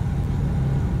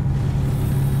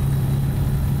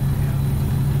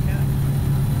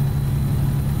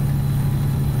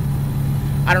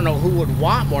 I don't know who would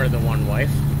want more than one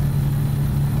wife.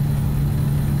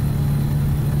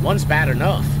 One's bad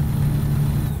enough.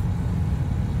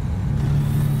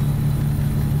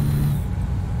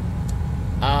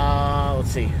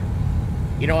 let's see.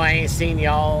 You know, I ain't seen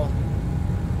y'all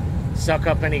suck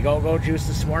up any go-go juice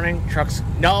this morning. Trucks,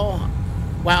 no.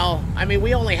 Well, I mean,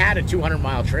 we only had a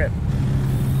 200-mile trip.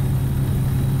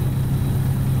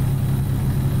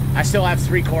 I still have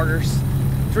three-quarters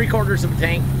of a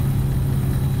tank.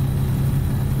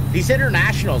 These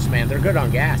internationals, man, they're good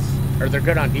on gas. Or they're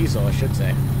good on diesel, I should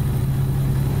say.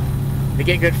 They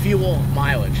get good fuel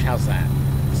mileage. How's that?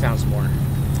 Sounds more.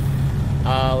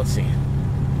 Let's see.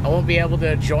 I won't be able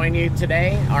to join you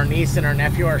today. Our niece and our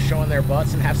nephew are showing their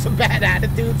butts and have some bad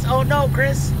attitudes. Oh no,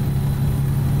 Chris.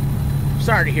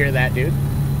 Sorry to hear that, dude.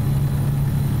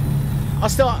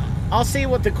 I'll see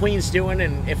what the Queen's doing,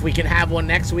 and if we can have one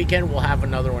next weekend, we'll have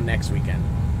another one next weekend.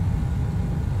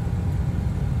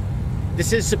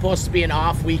 This is supposed to be an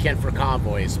off weekend for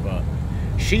convoys, but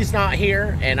she's not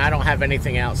here, and I don't have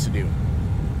anything else to do.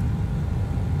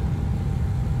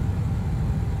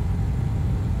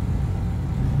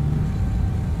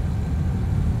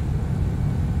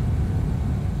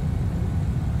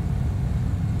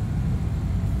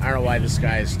 I don't know why this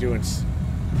guy's doing...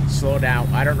 Slow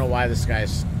down. I don't know why this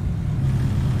guy's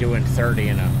doing 30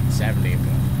 and a 70.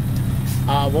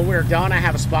 But, when we're done, I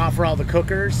have a spot for all the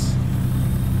cookers.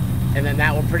 And then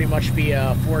that will pretty much be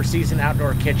a 4-season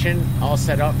outdoor kitchen all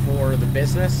set up for the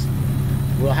business.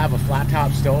 We'll have a flat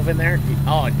top stove in there.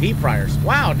 Oh, deep fryers.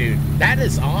 Wow, dude. That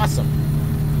is awesome.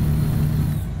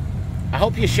 I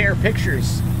hope you share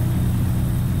pictures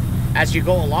as you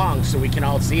go along so we can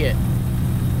all see it.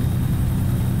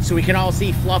 So we can all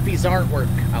see Fluffy's artwork.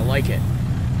 I like it.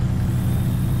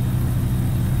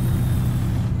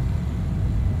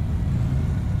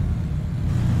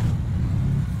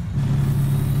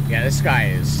 Yeah, this guy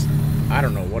is... I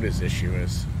don't know what his issue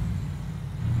is.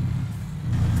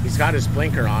 He's got his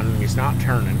blinker on and he's not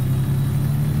turning.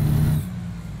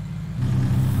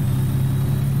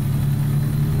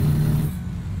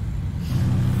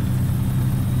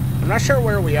 I'm not sure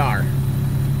where we are.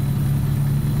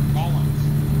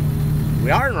 We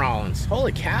are in Rollins.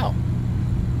 Holy cow.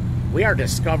 We are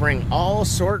discovering all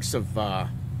sorts of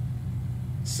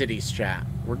cities, chat.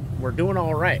 We're doing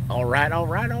all right. All right, all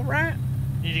right, all right.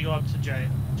 Need to go up to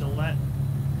Gillette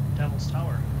Devil's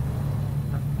Tower.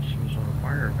 She was on a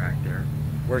fire back there.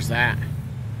 Where's that?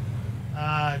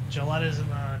 Gillette is in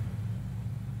the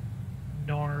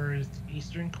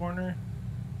northeastern corner.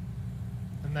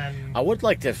 And then... I would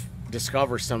like to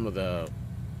discover some of the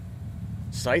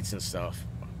sites and stuff.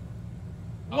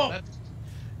 Oh, that's...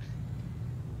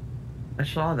 I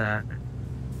saw that.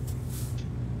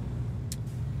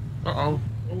 Uh-oh.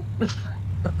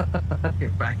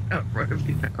 Get back up right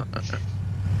me now.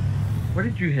 What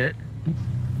did you hit?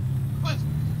 was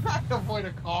trying to avoid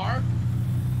a car.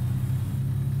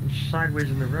 It's sideways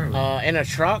in the road. In a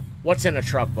truck? What's in a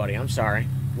truck, buddy? I'm sorry.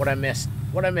 What I missed?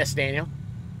 What I missed, Daniel?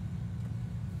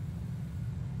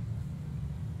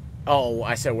 Oh,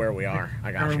 I said where we are.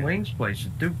 I got Aaron you. Wayne's place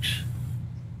at Duke's.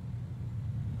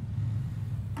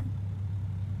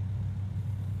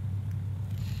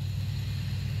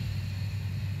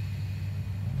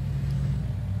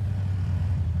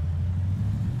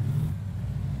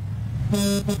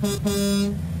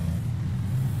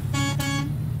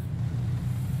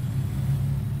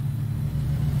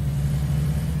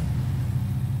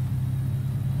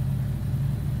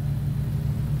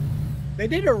 They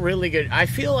did a really good... I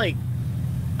feel like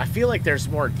there's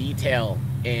more detail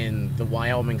in the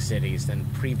Wyoming cities than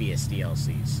previous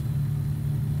DLCs.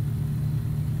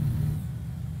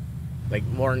 Like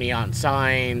more neon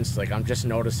signs. Like I'm just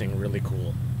noticing really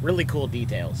cool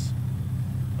details.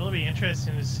 It'll be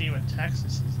interesting to see what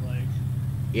Texas is like.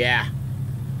 Yeah.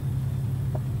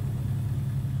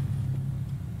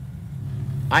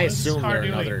 I assume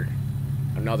they're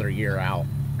another year out.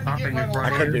 I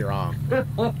could be wrong.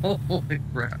 Holy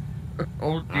crap.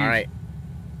 Oh, geez. All right.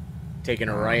 Taking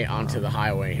a right onto the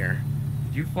highway here.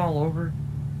 Did you fall over?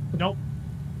 Nope.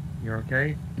 You're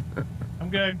okay? I'm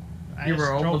good. You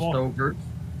were almost over.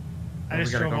 I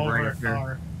just drove over a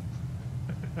car.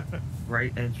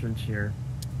 Right entrance here.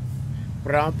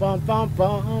 Bum, bum, bum,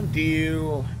 bum. Do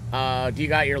you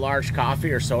got your large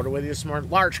coffee or soda with you this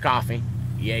morning? Large coffee.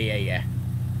 Yeah.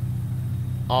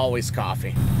 Always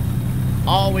coffee.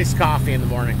 Always coffee in the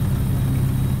morning.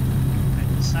 I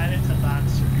decided to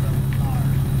box your car.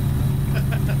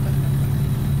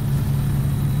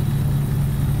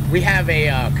 We have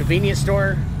a convenience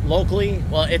store locally.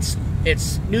 Well, it's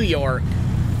New York.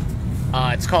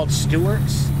 It's called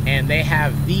Stewart's, and they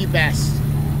have the best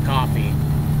coffee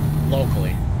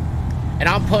locally. And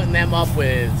I'm putting them up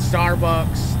with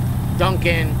Starbucks,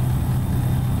 Dunkin'.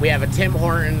 We have a Tim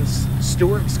Hortons.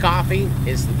 Stewart's coffee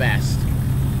is the best.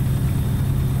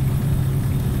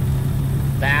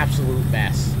 The absolute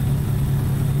best.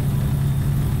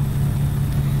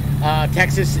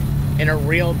 Texas in a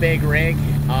real big rig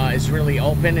is really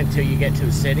open until you get to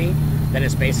the city. Then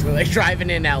it's basically like driving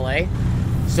in LA.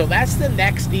 So that's the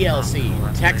next DLC.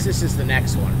 Texas is the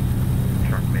next one.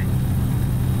 Truck me.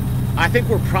 I think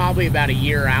we're probably about a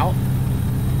year out.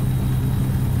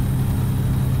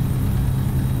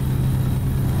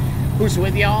 Who's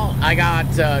with y'all? I got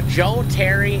Joe,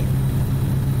 Terry,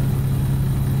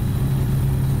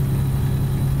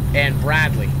 and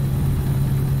Bradley.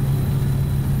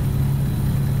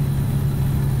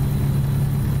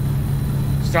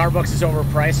 Starbucks is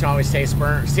overpriced and always tastes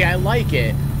burnt. See, I like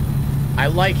it. I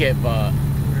like it, but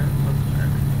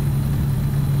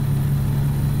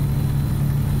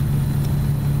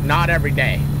not every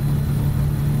day.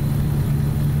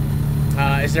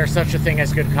 Is there such a thing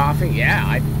as good coffee?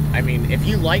 Yeah, I mean, if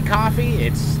you like coffee,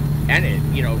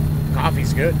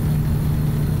 coffee's good.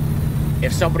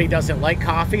 If somebody doesn't like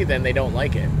coffee, then they don't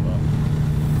like it. But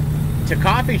to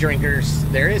coffee drinkers,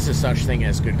 there is a such thing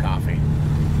as good coffee.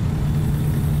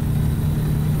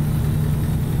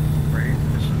 Right,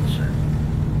 the sunset.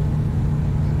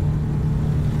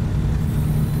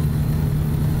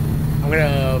 I'm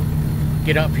gonna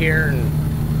get up here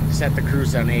and set the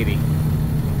cruise on 80.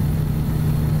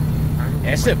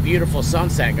 It's a beautiful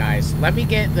sunset, guys. Let me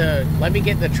get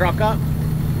the truck up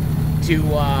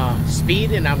to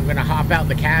speed, and I'm gonna hop out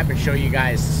the cab and show you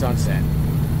guys the sunset.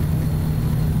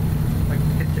 I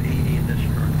can get to 80 in this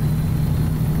truck.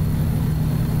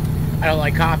 I don't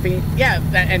like coffee. Yeah,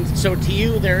 and so to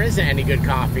you, there isn't any good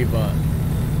coffee, but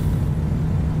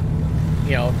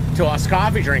to us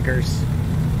coffee drinkers,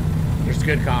 there's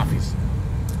good coffees.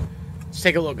 Let's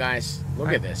take a look, guys.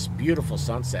 Look at this beautiful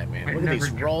sunset, man. Look at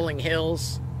these rolling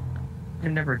hills. I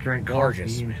never drank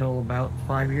Gorgeous. coffee until about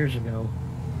 5 years ago.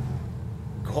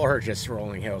 Gorgeous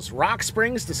rolling hills. Rock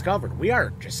Springs discovered. We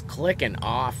are just clicking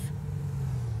off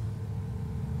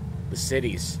the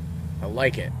cities. I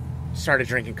like it. Started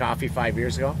drinking coffee 5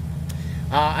 years ago.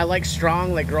 I like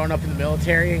strong, like growing up in the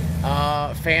military.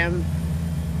 Fam,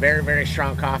 very, very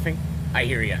strong coffee. I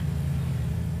hear you.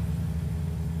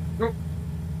 Nope.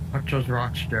 I chose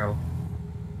rocks, Joe.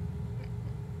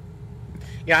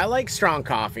 Yeah, I like strong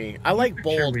coffee. I like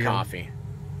bold coffee.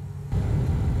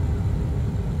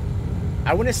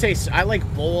 I wouldn't say I like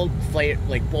bold flavor,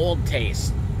 like bold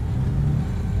taste.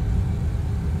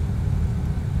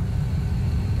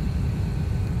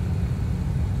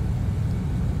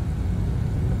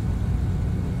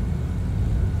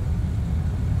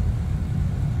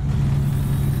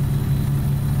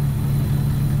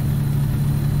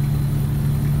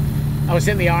 I was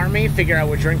in the Army, figured I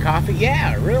would drink coffee.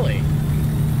 Yeah, really.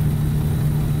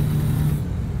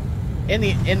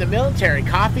 In the military,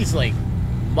 coffee's like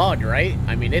mud, right?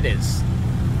 I mean, it is.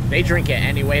 They drink it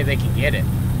any way they can get it.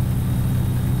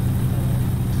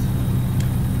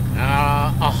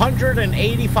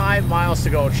 185 miles to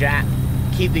go, chat.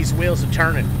 Keep these wheels a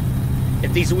turning.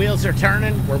 If these wheels are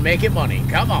turning, we're making money.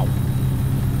 Come on.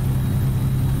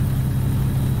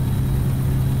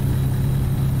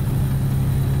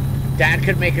 Dad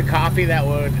could make a coffee that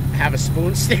would have a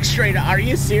spoon stick straight up. Are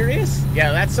you serious?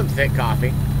 Yeah, that's some thick coffee.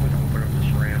 I'm gonna open up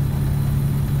this ramp.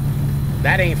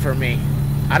 That ain't for me.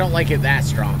 I don't like it that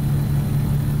strong.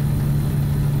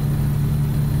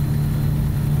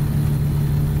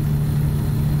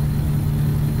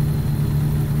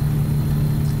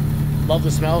 Love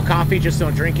the smell of coffee, just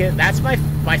don't drink it. That's my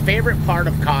favorite part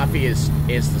of coffee is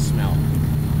the smell.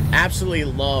 Absolutely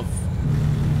love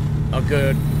a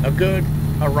good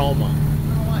aroma.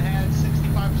 Well, I had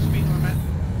 65 speed limit.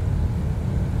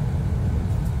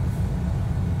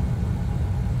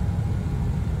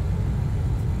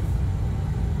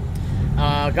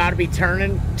 Gotta be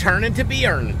turning to be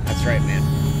earning. That's right, man.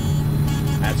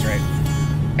 That's right.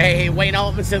 Hey, Wayne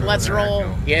Altman said, let's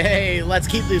roll. Yay, let's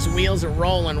keep these wheels a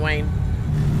rolling, Wayne.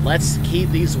 Let's keep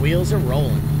these wheels a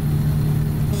rolling.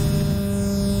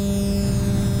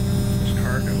 What's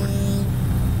car doing?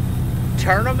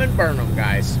 Turn them and burn them,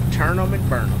 guys. Turn them and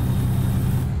burn them.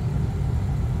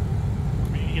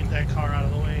 We need to get that car out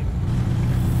of the way.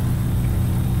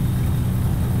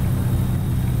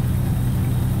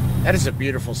 That is a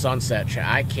beautiful sunset, chat.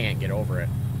 I can't get over it.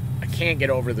 I can't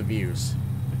get over the views.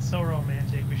 It's so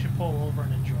romantic. We should pull over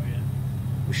and enjoy it.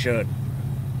 We should.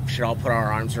 We should all put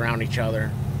our arms around each other.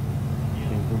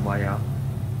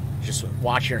 Just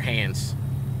watch your hands.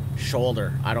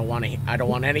 Shoulder. I don't want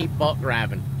any butt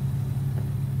grabbing.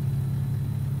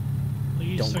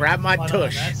 Please Don't took grab the my flood out of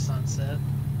tush. That sunset.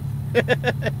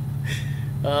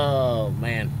 Oh,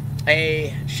 man.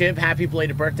 Hey, Shiv, happy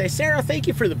belated birthday. Sarah, thank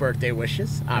you for the birthday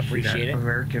wishes. I appreciate it.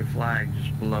 American flag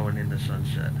just blowing in the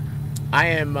sunset.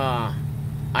 I'm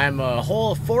a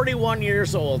whole 41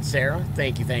 years old, Sarah.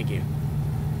 Thank you, thank you.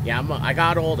 Yeah, I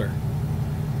got older.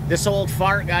 This old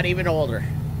fart got even older.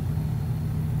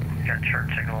 Got church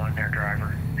signal on there,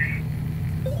 driver.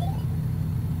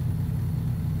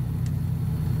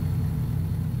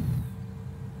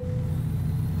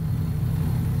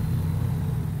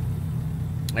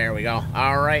 There we go.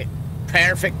 All right.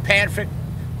 Perfect, perfect.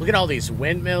 Look at all these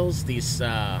windmills. These,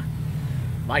 my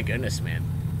goodness, man.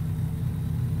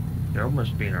 You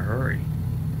must be in a hurry.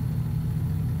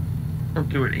 I'm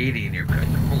doing 80 and you're cutting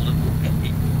hold of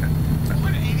 180.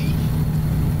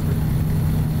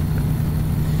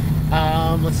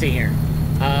 Let's see here.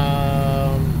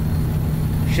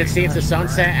 Should see if the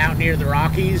sunset out near the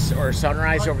Rockies or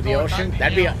sunrise over the ocean.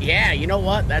 That'd be, yeah, you know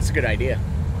what? That's a good idea.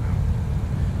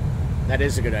 That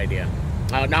is a good idea.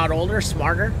 Not older,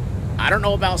 smarter. I don't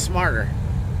know about smarter.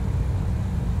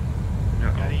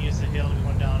 Gotta use the hill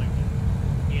going down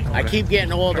again. I keep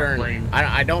getting older, and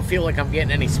I don't feel like I'm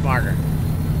getting any smarter.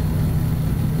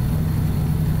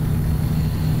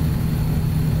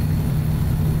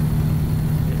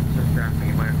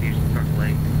 You might have to use the truck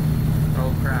lane.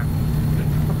 Oh crap.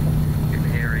 Getting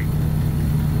hairy.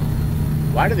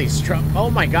 Why do these trucks... Oh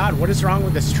my god, what is wrong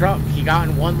with this truck? He got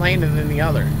in one lane and then the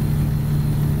other.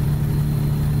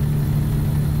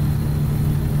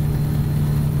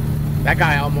 That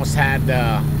guy almost had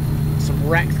some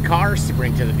wrecked cars to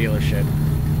bring to the dealership.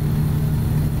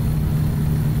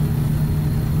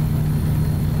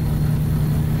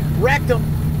 Wrecked them.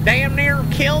 Damn near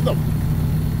killed them.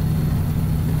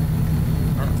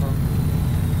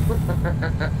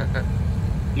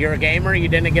 You're a gamer, you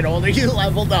didn't get older, you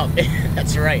leveled up.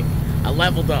 That's right. I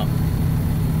leveled up.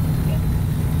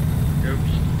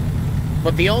 Oops.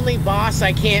 But the only boss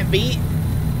I can't beat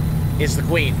is the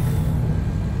queen.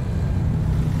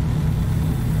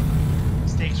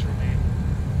 Mistakes were made.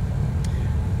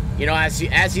 You know,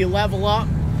 as you level up,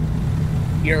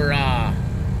 your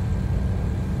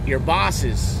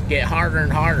bosses get harder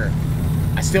and harder.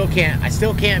 I still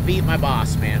can't beat my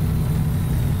boss, man.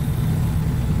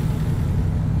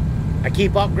 I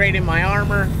keep upgrading my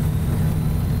armor,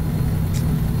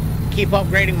 keep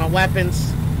upgrading my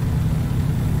weapons.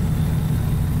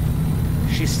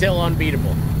 She's still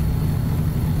unbeatable.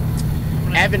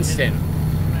 Evanston. I'm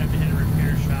gonna have to hit a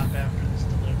repair shop after this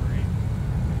delivery.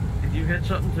 Did you hit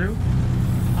something too?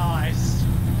 Oh, I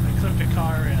clipped a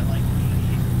car at like 80.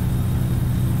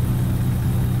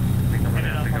 I think I'm gonna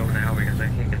have to go now because I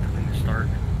can't get the thing to start.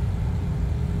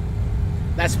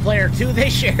 That's player 2. They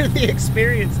share the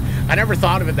experience. I never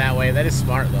thought of it that way. That is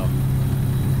smart, though.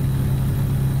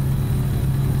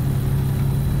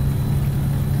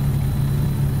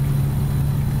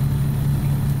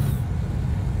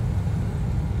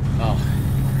 Oh.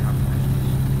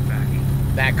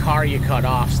 That car you cut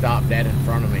off stopped dead in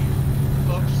front of me.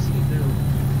 Oops.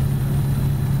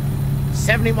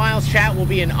 70 miles chat will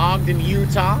be in Ogden,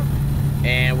 Utah.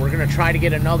 And we're going to try to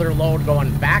get another load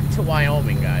going back to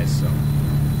Wyoming, guys. So.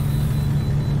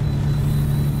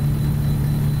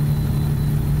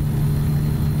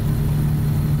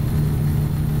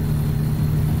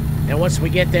 And once we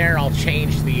get there, I'll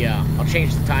change the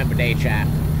time of day, chat.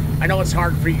 I know it's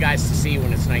hard for you guys to see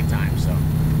when it's nighttime, so.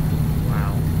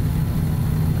 Wow.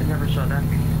 I never saw that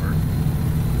before.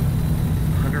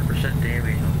 100%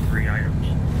 damage on 3 items.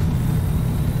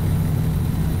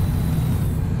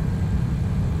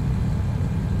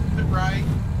 Right.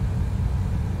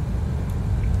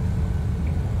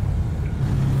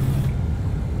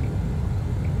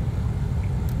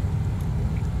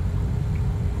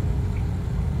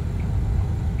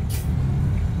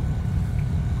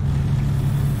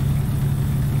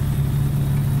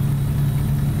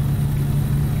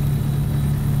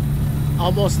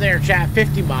 Almost there, chat.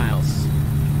 50 miles.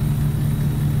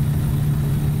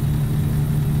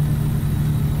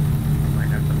 Might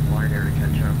have to fly there to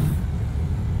catch up.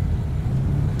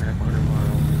 I have 100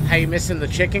 miles. How you missing the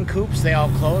chicken coops? They all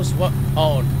closed? What?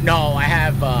 Oh, no, I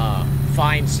have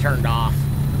fines turned off.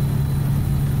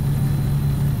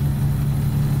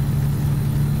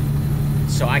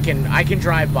 So I can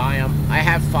drive by them. I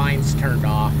have fines turned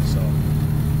off, so.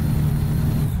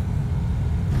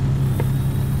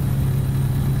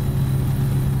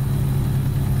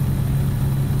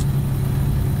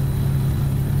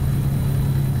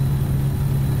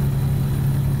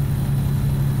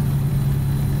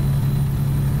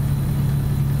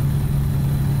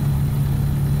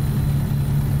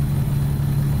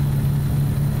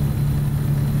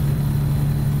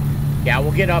 Yeah,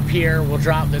 we'll get up here. We'll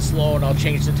drop this load. I'll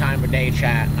change the time of day,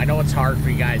 chat. I know it's hard for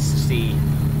you guys to see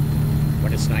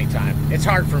when it's nighttime. It's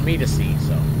hard for me to see,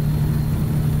 so.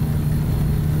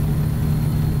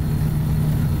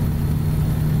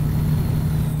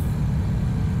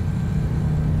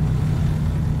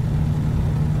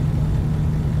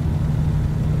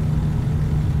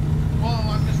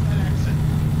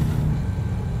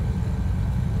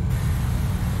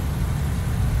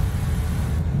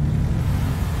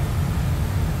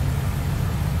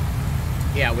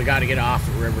 Yeah, we got to get off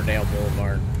at Riverdale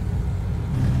Boulevard.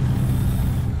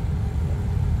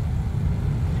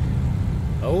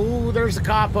 Oh, there's a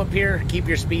cop up here. Keep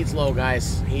your speeds low,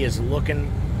 guys. He is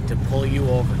looking to pull you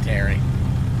over, Terry.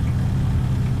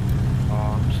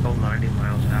 Oh, I'm still 90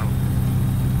 miles out.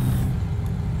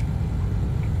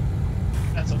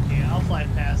 That's okay. I'll fly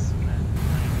past him then.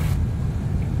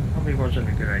 Probably wasn't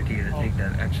a good idea to take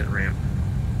that exit ramp.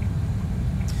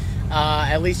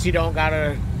 At least you don't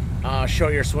gotta show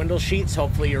your swindle sheets.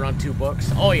 Hopefully you run 2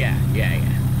 books. Oh yeah.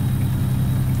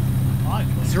 Oh,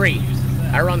 3.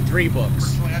 I run 3 books.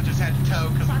 Personally, I just had to tow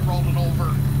because I rolled it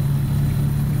over.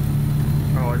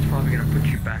 Oh, it's probably gonna put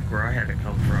you back where I had to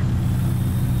come from.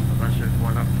 Unless there's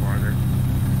one up farther.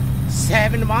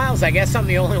 7 miles. I guess I'm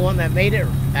the only one that made it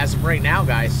as of right now,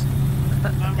 guys.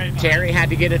 Terry had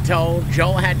to get a tow.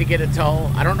 Joe had to get a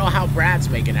tow. I don't know how Brad's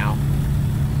making out.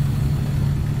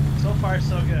 So far,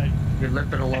 so good. You're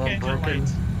limping along broken.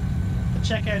 The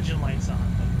check engine light's on,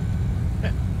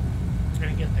 but we're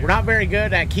gonna get there. We're not very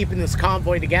good at keeping this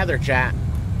convoy together, chat.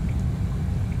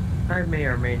 I may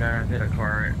or may not have hit a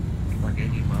car at like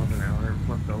 80 miles an hour and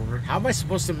flipped over. How am I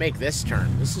supposed to make this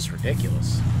turn? This is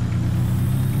ridiculous.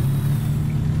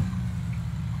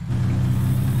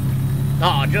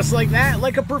 Oh, just like that?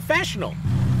 Like a professional.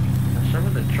 Now, some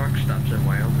of the truck stops in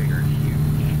Wyoming are huge.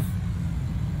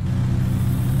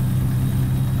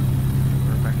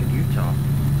 We're back in Utah.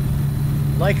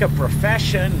 Like a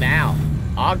professional.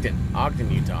 Ogden,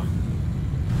 Utah.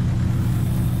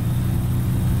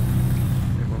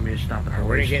 They want me to stop at the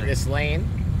We're gonna get thing. this lane.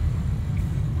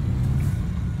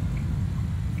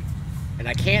 And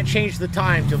I can't change the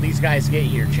time till these guys get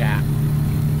here, chat.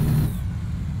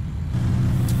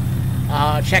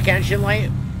 Check engine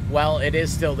light. Well, it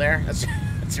is still there.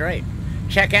 That's right.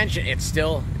 Check engine. It's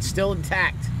still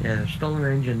intact. Yeah, there's still an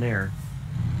engine there.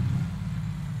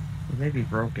 It may be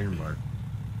broken, but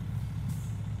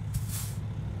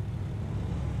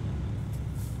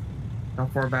how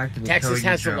far back did Texas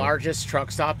has the largest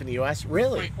truck stop in the U.S.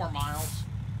 Really? 24 miles.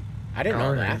 I didn't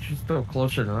know that. She's still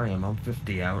closer than I am. I'm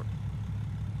 50 out.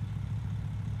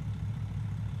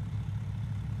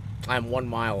 I'm 1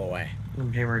 mile away.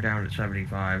 I'm hammered down at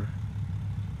 75.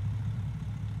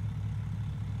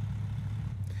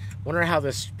 Wonder how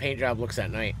this paint job looks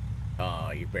at night.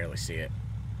 Oh, you barely see it.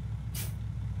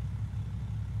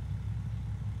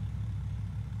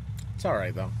 It's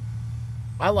alright, though.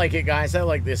 I like it, guys. I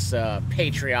like this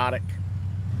patriotic.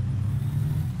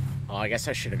 Oh, I guess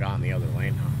I should have gone the other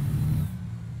lane, huh?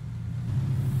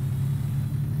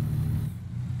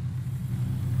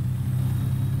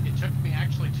 It took me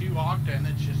actually to Ogden.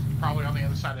 It's just probably on the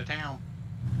other side of town.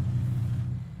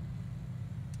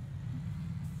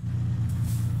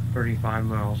 35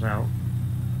 miles out.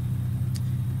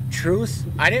 Truth?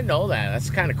 I didn't know that. That's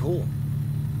kind of cool.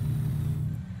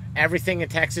 Everything in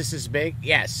Texas is big?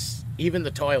 Yes. Even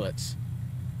the toilets.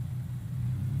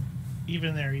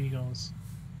 Even their egos.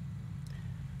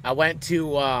 I went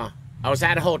to, I was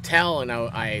at a hotel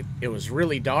and it was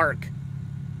really dark.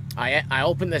 I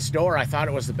opened this door. I thought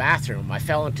it was the bathroom. I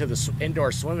fell into the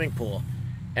indoor swimming pool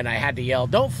and I had to yell,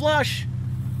 "Don't flush!"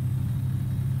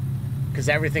 Because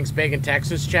everything's big in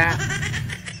Texas, chat.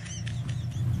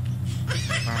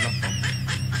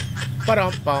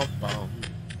 Ba-dum-bum-bum.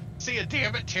 See a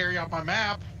damn it, Terry, on my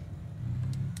map.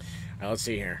 Now, let's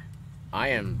see here. I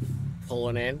am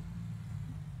pulling in.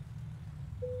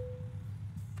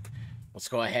 Let's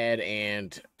go ahead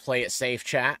and play it safe,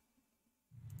 chat.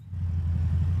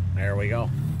 There we go.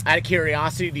 Out of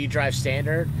curiosity, do you drive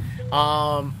standard?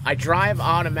 I drive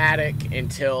automatic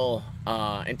until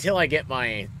I get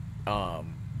my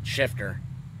shifter.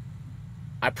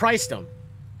 I priced them.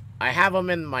 I have them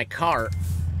in my cart,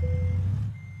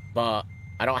 but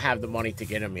I don't have the money to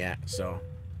get them yet, so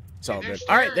it's all good.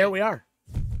 All right, there we are.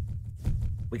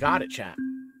 We got it, chat.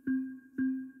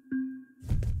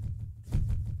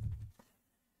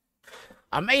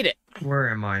 I made it. Where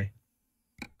am I?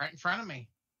 Right in front of me.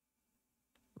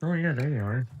 Oh yeah, there you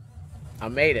are. I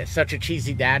made it. Such a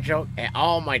cheesy dad joke. And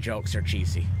all my jokes are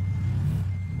cheesy.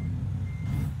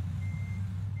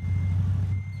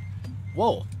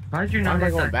 Whoa. How did you Why not am I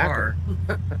hit going that car?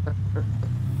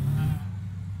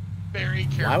 Very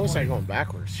careful. Why was I going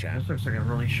backwards, Chad? This looks like a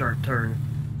really sharp turn.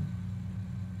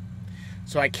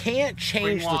 So I can't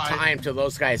change the wide. time till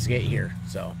those guys get here.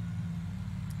 So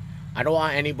I don't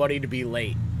want anybody to be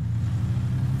late.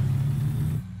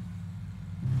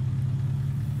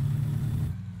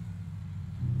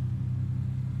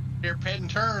 Here, pit and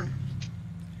turn.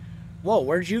 Whoa,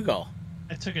 where'd you go?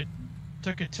 I took a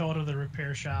tow to the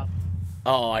repair shop.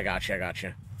 Oh, I got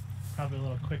you. Probably a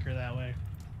little quicker that way.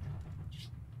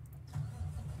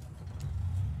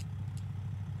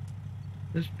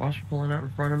 This bus pulling out in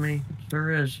front of me. There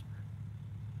is.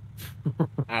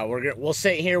 We'll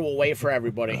sit here. We'll wait for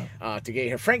everybody to get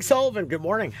here. Frank Sullivan, good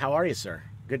morning. How are you, sir?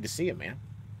 Good to see you, man.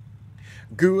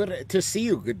 Good to see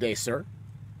you. Good day, sir.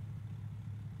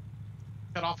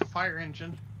 Cut off the fire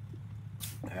engine.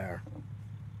 There.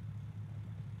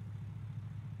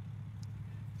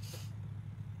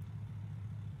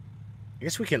 I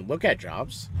guess we can look at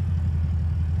jobs.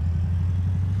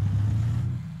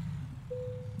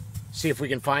 See if we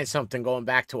can find something going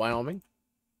back to Wyoming.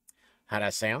 How'd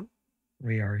that sound?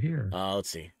 We are here. Let's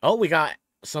see. Oh, we got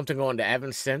something going to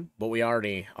Evanston, but we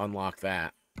already unlocked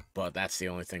that. But that's the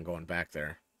only thing going back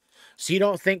there. So you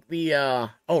don't think the,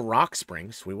 Rock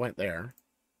Springs, we went there.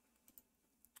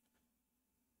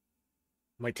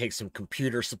 Might take some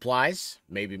computer supplies.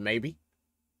 Maybe.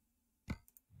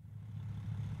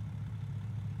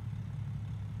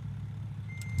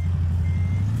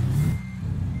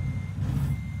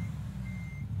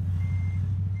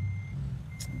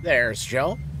 There's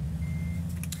Joe.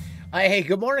 Hey,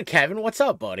 good morning, Kevin. What's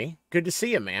up, buddy? Good to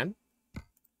see you, man.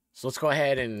 So let's go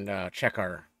ahead and check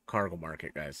our cargo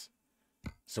market, guys.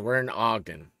 So we're in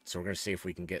Ogden. So we're going to see if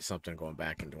we can get something going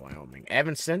back into Wyoming.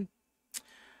 Evanston.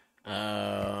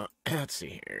 Let's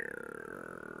see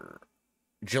here.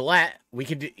 Gillette.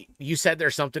 You said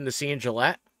there's something to see in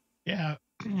Gillette? Yeah.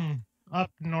 Up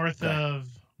north of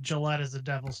Gillette is the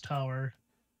Devil's Tower.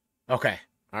 Okay.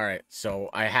 All right. So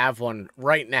I have one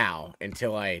right now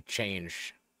until I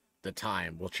change the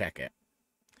time. We'll check it.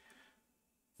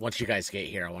 Once you guys get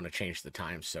here, I want to change the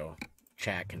time so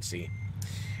chat can see.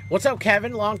 What's up,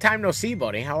 Kevin? Long time no see,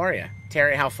 buddy. How are you?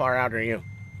 Terry, how far out are you?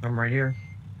 I'm right here.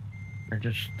 I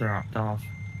just dropped off.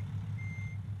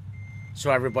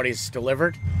 So everybody's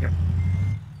delivered? Yep.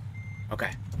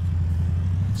 Okay.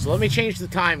 So let me change the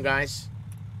time, guys.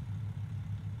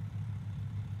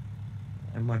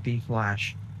 And my B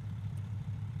flash.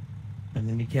 And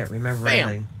then you can't remember Bam.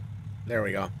 anything. There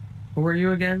we go. Who are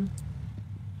you again?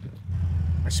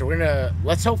 So we're gonna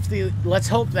let's hope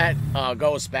that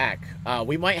goes back.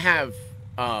 We might have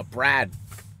Brad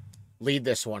lead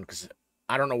this one because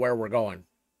I don't know where we're going.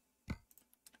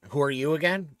 Who are you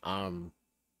again?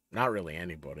 Not really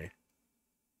anybody.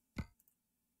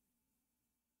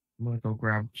 I'm gonna go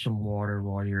grab some water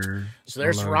while you're. So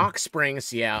there's alone. Rock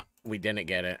Springs. Yeah, we didn't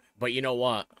get it. But you know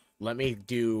what? Let me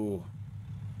do.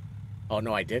 Oh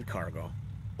no, I did cargo.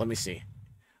 Let me see.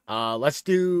 Let's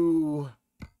do.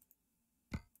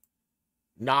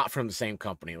 Not from the same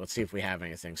company. Let's see if we have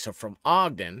anything. So from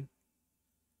Ogden.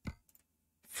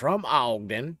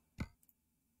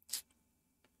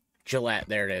 Gillette,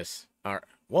 there it is. All right.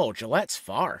 Whoa, Gillette's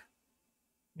far.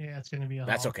 Yeah, it's going to be a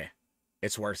That's haul. okay.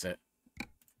 It's worth it.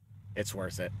 It's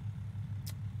worth it.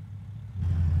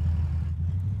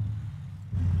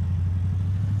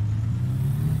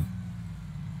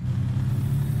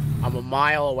 I'm a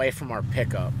mile away from our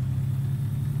pickup.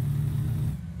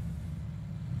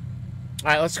 All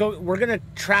right, let's go. We're going to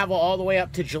travel all the way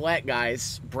up to Gillette,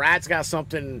 guys. Brad's got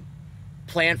something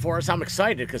planned for us. I'm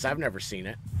excited because I've never seen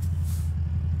it.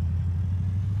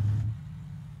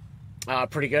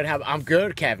 Pretty good. I'm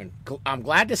good, Kevin. I'm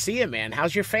glad to see you, man.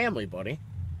 How's your family, buddy?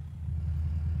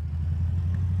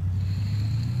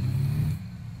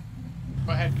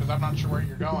 Go ahead, because I'm not sure where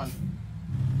you're going.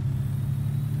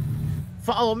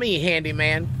 Follow me,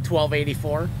 handyman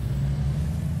 1284.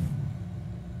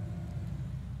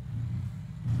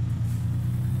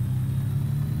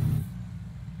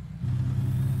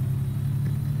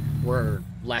 We're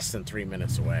less than 3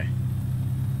 minutes away.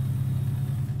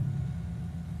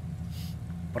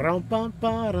 Brum bum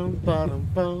bum bum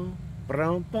bum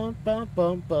brum bum bum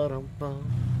bum bum bum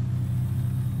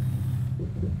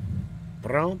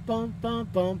brum bum bum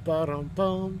bum bum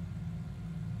bum.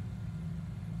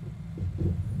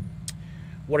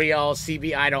 What are y'all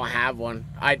CB? I don't have one.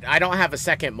 I don't have a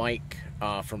second mic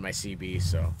for my CB,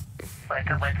 so.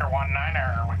 Breaker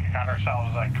 19er, we got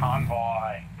ourselves a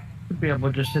convoy. Should be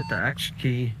able to just hit the X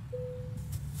key.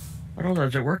 I don't know,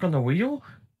 does it work on the wheel?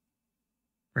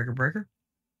 Breaker.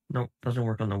 Nope, doesn't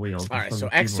work on the wheels. All right, so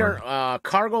external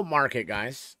cargo market,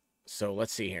 guys. So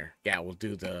let's see here. Yeah, we'll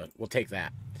take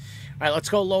that. All right, let's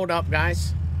go load up,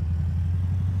 guys.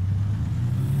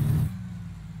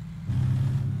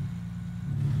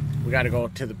 We got to go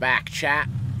to the back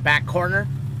corner.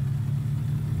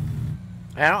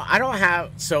 I don't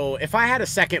have, so if I had a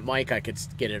second mic, I could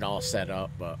get it all set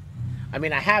up, but I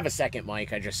mean, I have a second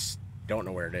mic, I just don't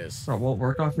know where it is. Oh, won't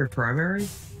work off your primary?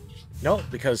 No,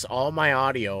 because all my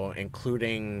audio,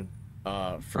 including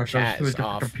for chat, is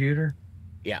off. Computer?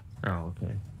 Yeah. Oh,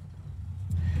 okay.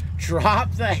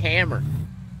 Drop the hammer.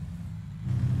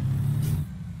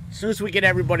 As soon as we get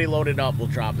everybody loaded up, we'll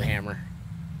drop the hammer.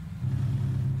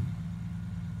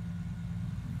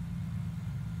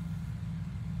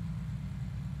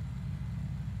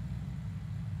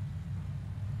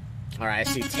 All right,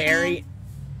 I see Terry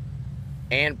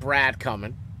and Brad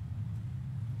coming.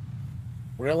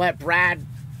 We're going to let Brad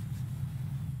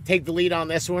take the lead on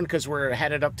this one because we're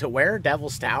headed up to where?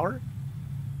 Devil's Tower?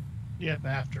 Yep,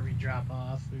 after we drop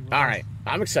off. All right,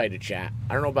 I'm excited, chat.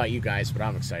 I don't know about you guys, but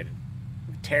I'm excited.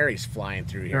 Terry's flying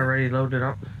through here. You already loaded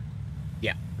up?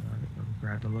 Yeah.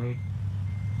 Grab the load.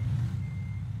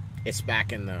 It's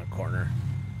back in the corner.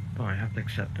 Oh, I have to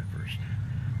accept it first.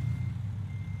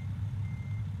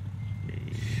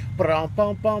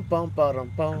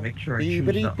 Make sure I choose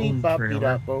the own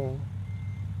trailer. Don't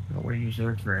want to use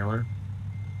their trailer.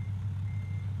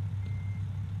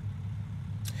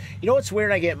 You know what's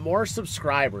weird? I get more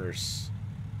subscribers.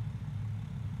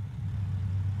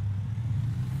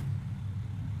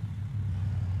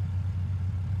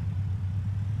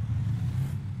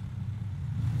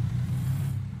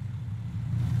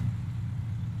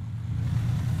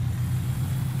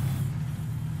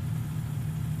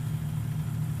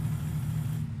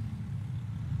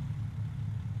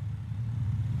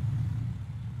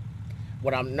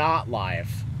 When I'm not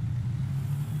live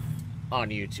on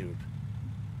YouTube.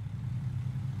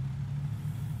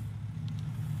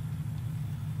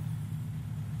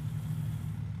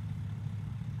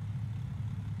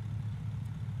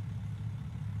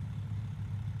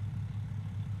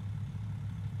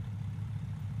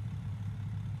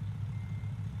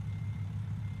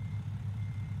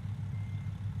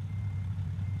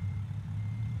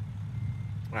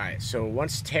 All right, so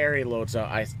once Terry loads up,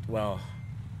 where'd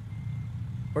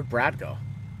Brad go?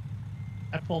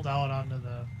 I pulled out onto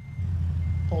the.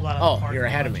 Pulled out of the Oh, parking you're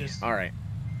ahead of lot me. just- All right.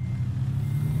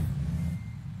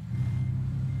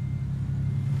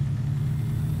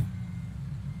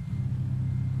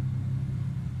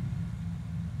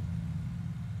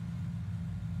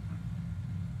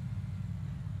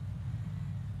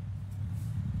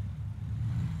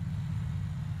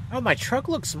 Oh, my truck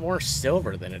looks more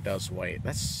silver than it does white.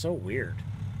 That's so weird.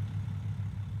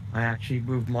 I actually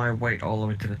moved my white all the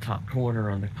way to the top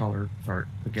corner on the color chart.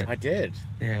 I did.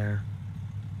 Yeah.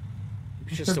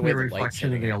 It's just the way the light's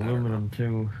reflection of the aluminum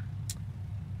too.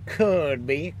 Could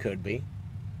be.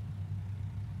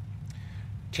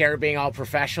 Terry being all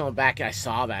professional and back. I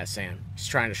saw that, Sam. He's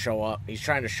trying to show up. He's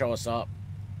trying to show us up.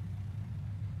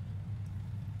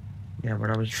 Yeah,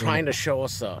 but I was trying to show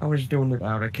us up. I was doing it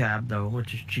out of cab though,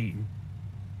 which is cheating.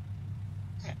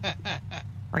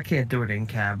 I can't do it in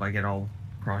cab. I get all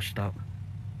crushed up.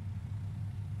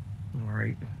 All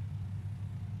right.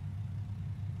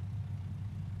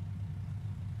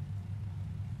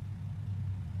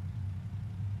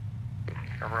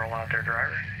 Roll out there,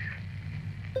 driver.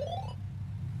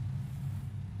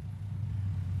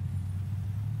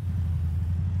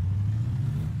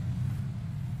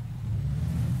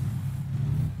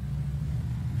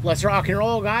 Let's rock and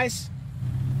roll, guys.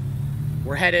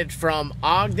 We're headed from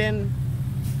Ogden,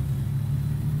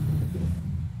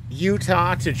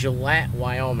 Utah to Gillette,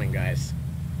 Wyoming, guys.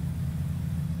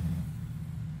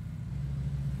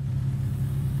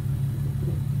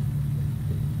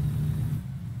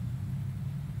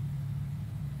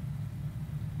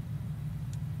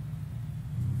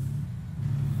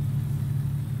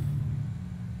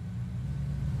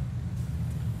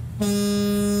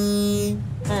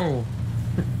 Oh.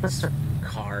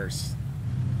 Cars.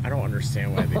 I don't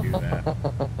understand why they do that.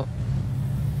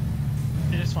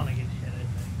 They just want to get hit, I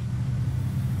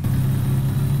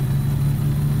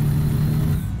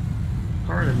think.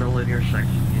 Car in the middle of your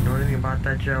section. You know anything about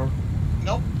that, Joe?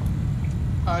 Nope.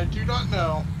 I do not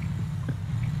know.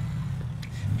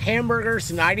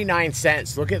 Hamburgers, 99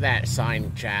 cents. Look at that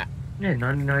sign, chat. Yeah,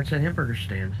 99-cent hamburger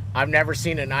stand. I've never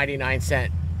seen a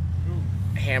 99-cent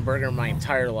hamburger in my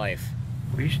entire life.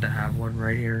 We used to have one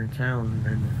right here in town,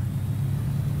 and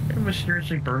it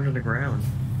mysteriously burned to the ground.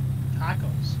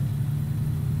 Tacos.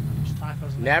 There's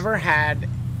tacos. Never had.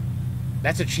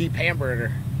 That's a cheap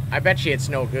hamburger. I bet you it's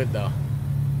no good though.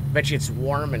 Bet you it's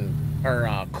warm and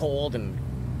or cold and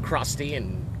crusty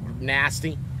and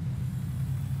nasty.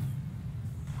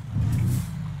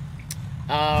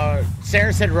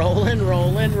 Sarah said, "Rolling,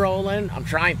 rolling, rolling." I'm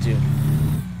trying to.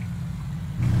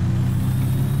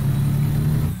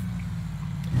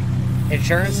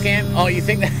 Insurance scam? Oh, you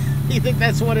think that? You think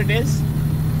that's what it is?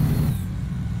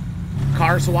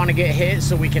 Cars want to get hit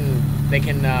so they can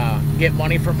get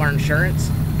money from our insurance.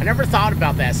 I never thought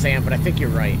about that, Sam, but I think you're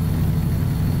right.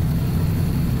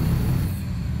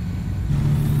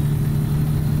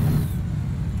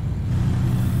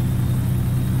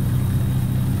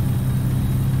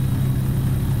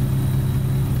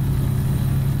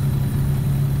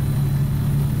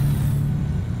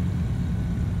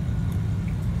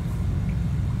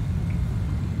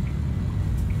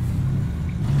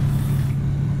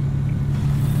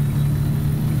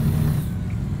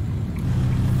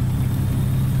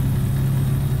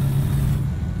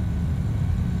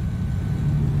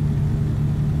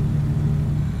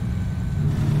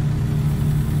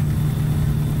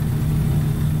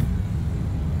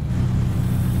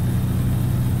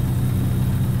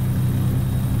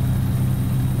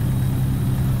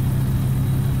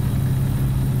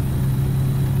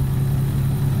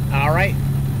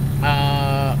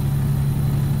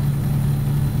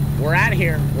 We're out of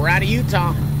here. We're out of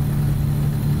Utah.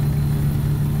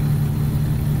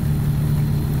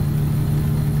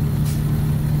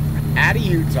 Out of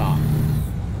Utah.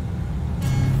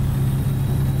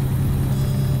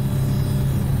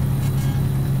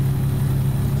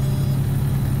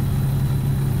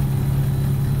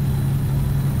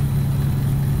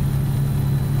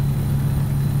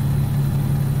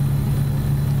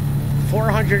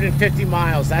 $450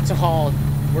 miles. That's a haul.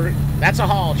 That's a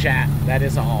haul, chat. That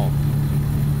is a haul.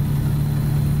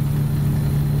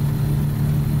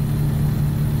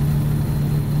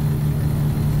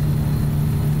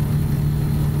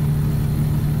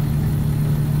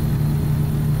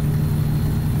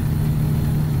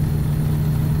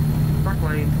 Truck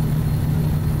lane.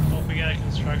 Oh, we got a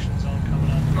construction zone coming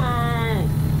up.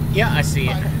 Oh! Yeah, I see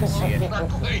it. I see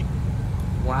it.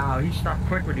 Wow, he stopped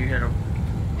quick when you hit him.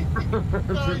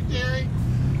 Sorry, Jerry.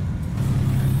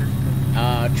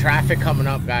 Traffic coming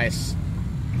up, guys.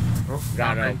 Oh,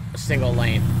 Got okay. a single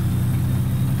lane.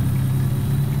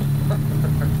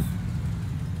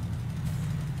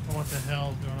 What the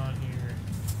hell's going on here?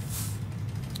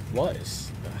 What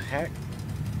is the heck?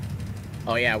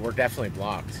 Oh yeah, we're definitely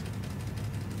blocked.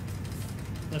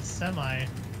 That's semi.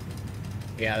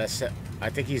 Yeah, that's it. I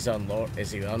think he's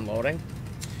Is he unloading?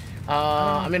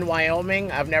 I'm in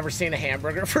Wyoming. I've never seen a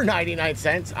hamburger for 99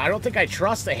 cents. I don't think I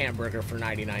trust a hamburger for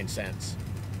 99 cents.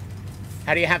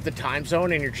 How do you have the time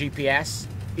zone in your GPS?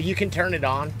 You can turn it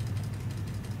on.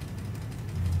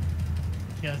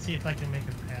 Yeah, let's see if I can make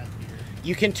a path here.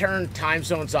 You can turn time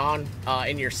zones on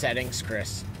in your settings,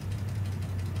 Chris.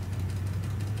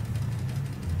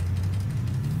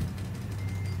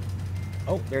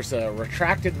 Oh, there's a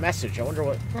retracted message. I wonder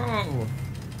what. Oh!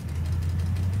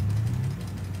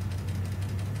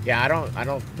 Yeah, I don't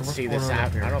What's see going this on app.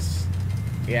 up here? I don't.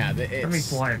 Yeah, Let me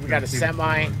fly it we got a see what's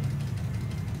semi. going on.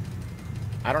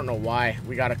 I don't know why.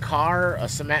 We got a car, a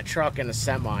cement truck, and a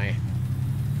semi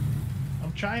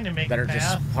I'm trying to make that a are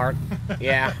path. just parked.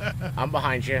 Yeah, I'm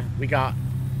behind you. You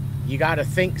got to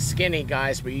think skinny,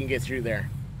 guys, but you can get through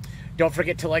there. Don't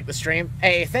forget to like the stream.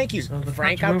 Hey, thank you, Oh, the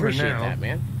Frank. truck's I moving appreciate now. that,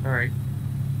 man. All right.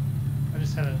 I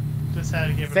just had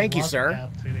to give it Thank a you, walk sir.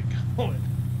 path to get it going.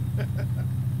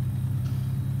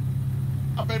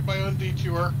 I made my own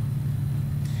detour.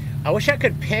 I wish I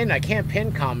could pin. I can't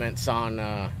pin comments on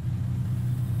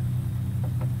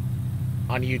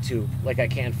YouTube like I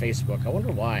can Facebook. I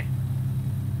wonder why.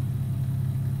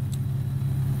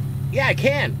 Yeah, I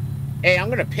can. Hey, I'm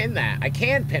gonna pin that. I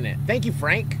can pin it. Thank you,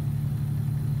 Frank.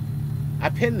 I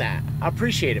pinned that. I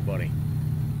appreciate it, buddy.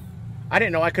 I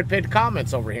didn't know I could pin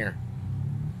comments over here.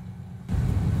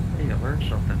 Hey, you learned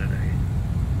something today.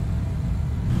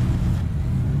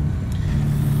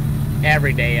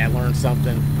 Every day I learn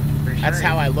something. That's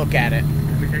how I look at it.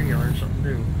 Every day you learn something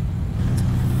new.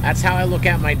 That's how I look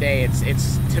at my day.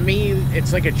 It's to me,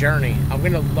 it's like a journey. I'm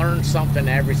gonna learn something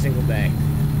every single day.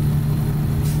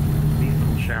 These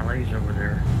little chalets over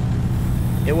there.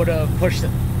 It would have pushed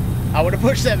them. I would have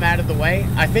pushed them out of the way.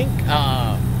 I think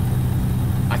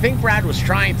Brad was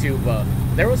trying to, but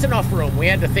there was enough room. We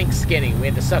had to think skinny. We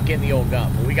had to suck in the old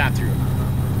gut, but we got through.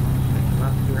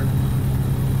 Left here.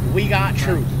 We got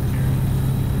through.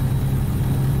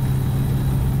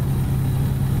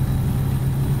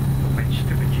 My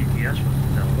stupid GPS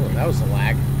wasn't telling Oh, me. that was a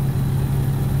lag.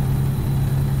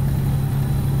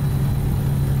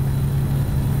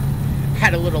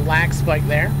 Had a little lag spike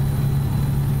there.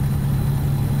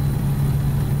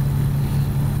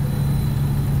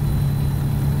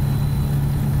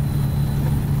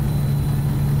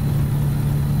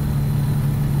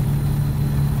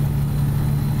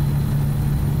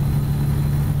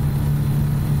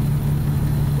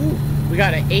 We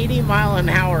got an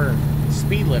 80-mile-an-hour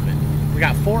speed limit. We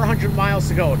got 400 miles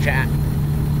to go, chat.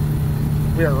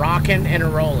 We are rocking and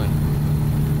rolling.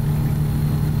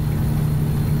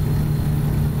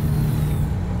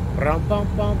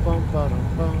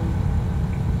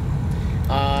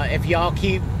 If y'all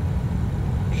keep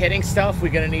hitting stuff,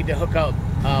 we're gonna need to hook up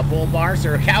bull bars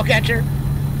or a cow catcher.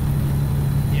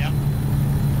 Yep.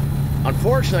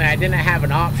 Unfortunately, I didn't have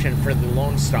an option for the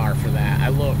Lone Star for that. I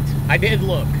looked. I did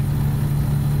look.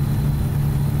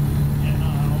 Yeah, no,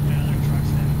 all the other trucks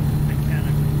have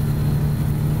mechanical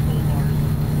pull bars.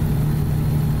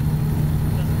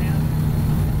 Doesn't have.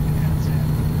 That's it.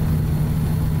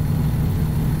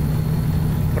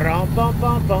 Brum bum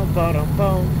bum bum bum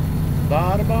bum.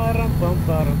 Bada bada bum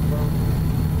bada bum.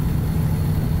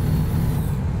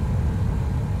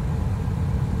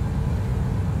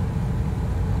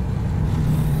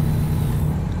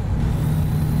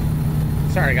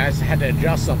 Sorry guys, I had to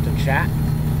adjust something, chat.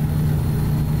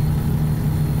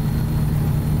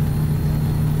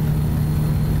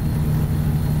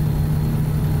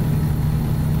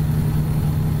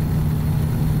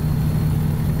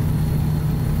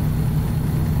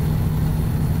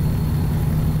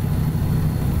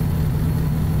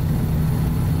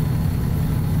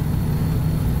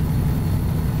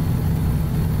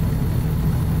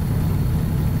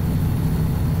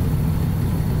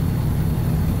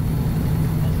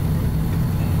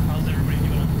 How's everybody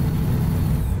doing?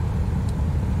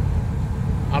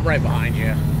 I'm right behind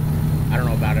you. I don't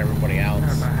know about everybody else.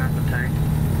 Got about half a tank.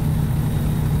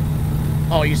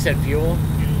 Oh, you said fuel?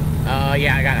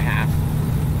 Yeah, I got a half.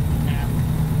 Yeah.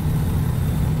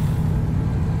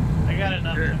 I got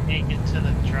enough to make it to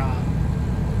the drop.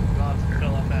 I'll have to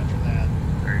fill up after that.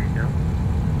 There you go.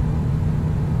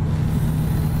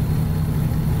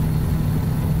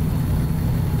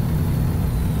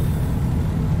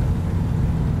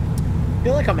 I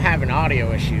feel like I'm having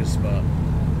audio issues, but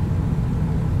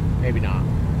maybe not.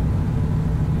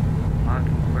 Not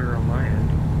clear on my end.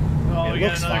 Oh, It we got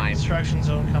looks another fine. construction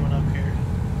zone coming up here.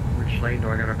 Which lane do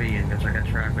I gotta be in? Because I got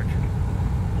traffic.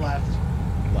 Left.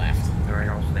 Left. Alright,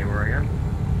 I'll stay where I am.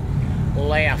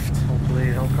 Left. Hopefully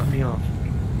they don't cut me off.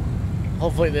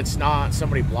 Hopefully that's not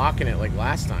somebody blocking it like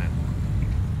last time.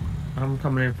 I'm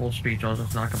coming in full speed, so I'll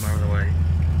just knock them out of the way.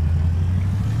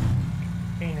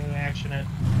 Painting action at.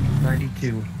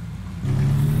 92.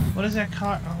 What is that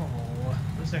car? Oh, what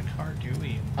is that car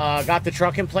doing? Got the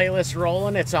trucking playlist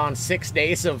rolling. It's on 6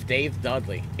 days of Dave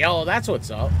Dudley. Yo, that's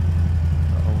what's up.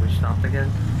 Uh-oh, we stopped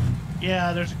again.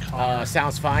 Yeah, there's a car.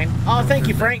 Sounds fine. Oh, thank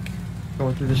you, Frank.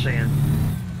 Going through the sand.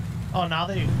 Oh, now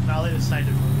they decided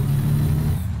to move.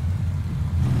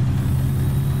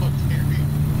 Oh, Terry.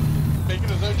 Making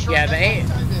his own truck. Yeah, That's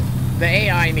what I did. the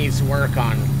AI needs work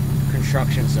on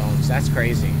construction zones. That's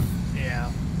crazy.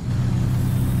 Yeah.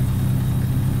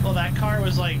 Well, that car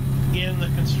was like in the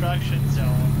construction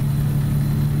zone.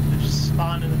 It just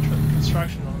spawned in the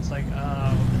construction zone. It's like,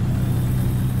 oh.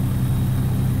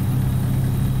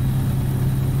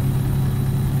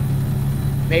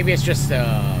 Maybe it's just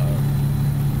a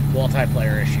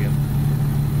multiplayer issue.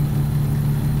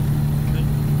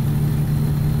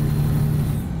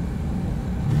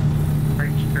 I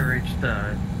experienced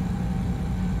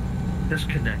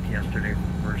disconnect yesterday for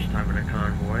the first time in a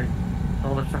convoy.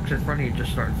 All the trucks in front of you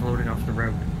just started floating off the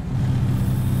road.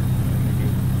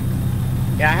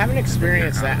 Yeah, I haven't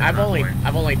experienced that. I've only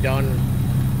done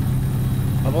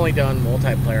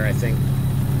multiplayer, I think.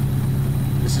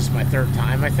 This is my third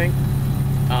time, I think.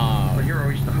 Well, you're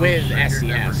always the host, With so SES.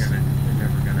 You're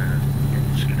never gonna get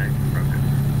disconnected from it.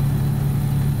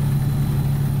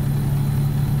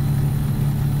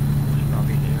 There's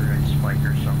probably an internet spike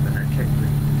or something that kicked me.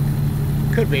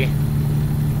 Could be.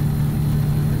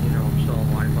 You know, I'm still on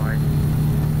Wi-Fi.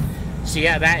 So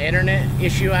yeah, that internet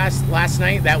issue last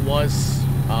night, that was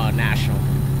national.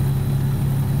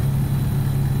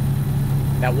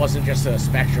 That wasn't just a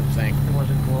Spectrum thing. It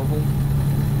wasn't global.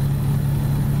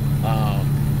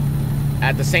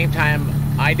 At the same time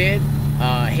I did,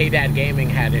 Hey Dad Gaming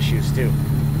had issues too.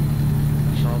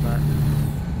 I saw that.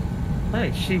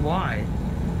 Hey, CY.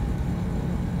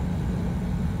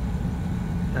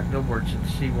 That billboard said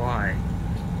CY.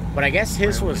 But I guess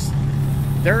his was,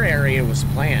 their area was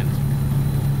planned.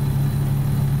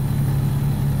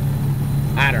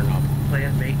 I don't know.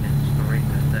 Planned maintenance during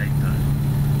the day.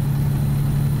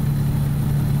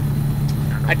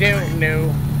 I do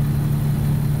know.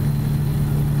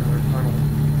 Another tunnel.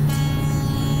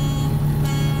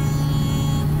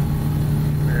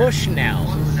 Bushnell.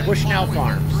 Well, it's the same Bushnell plot we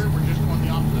went Farms. through, we're just going the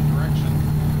opposite direction.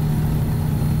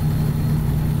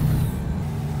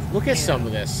 Look at some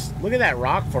of this. Look at that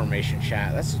rock formation,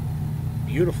 chat. That's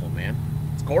beautiful, man.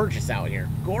 It's gorgeous out here.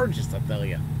 Gorgeous, I tell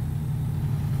you.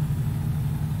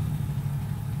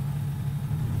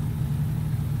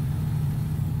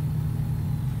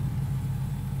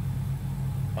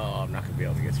 Oh, I'm not gonna be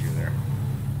able to get through there.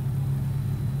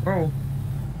 Oh,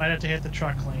 Might have to hit the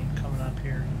truck lane coming up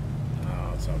here.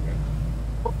 Oh, it's all good.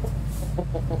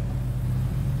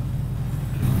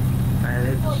 I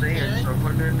didn't see it, so I'm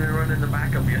running there, running in the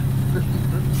back of you.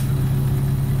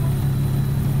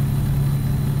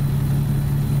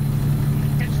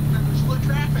 It's slow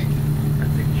traffic. I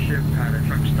think the ship had a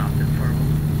truck stopped in front of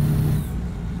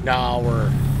us. No,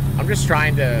 I'm just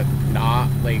trying to not,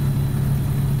 like,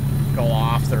 go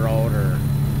off the road or...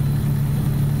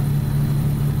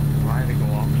 Well, I had to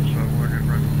go off just so I wouldn't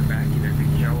run in the back. Either be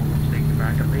Joe or take the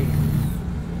back of me.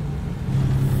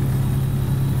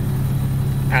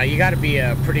 You got to be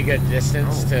a pretty good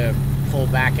distance to pull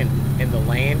back in the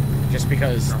lane, just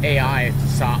because AI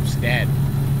stops dead.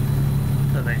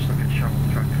 It's a nice looking shovel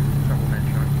truck. Shovelman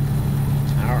truck.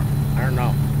 I don't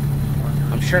know.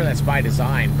 I'm sure that's by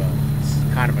design, but it's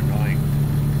kind of annoying.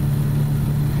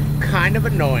 Kind of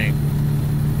annoying.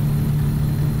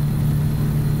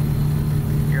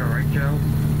 You alright, Joe?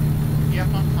 Yep,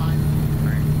 I'm fine.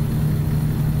 Alright.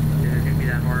 Did it hit me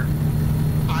that hard?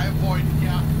 I avoided,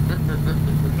 yeah.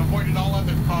 Avoided all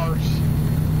other cars.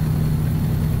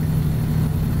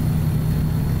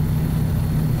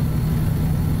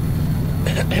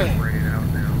 Separate it out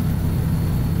now.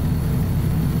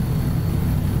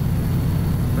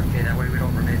 Okay, that way we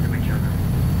don't run into each other.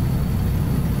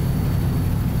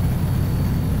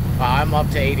 I'm up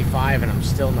to 85 and I'm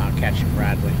still not catching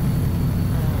Bradley.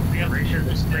 We have to Racing do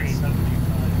this at lane. 75.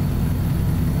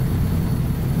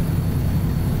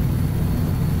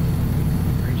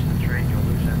 Reach the train, you'll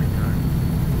lose every time.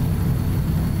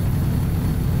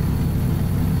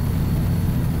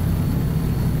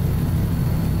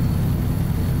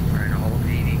 Alright, all of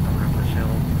 80 going up this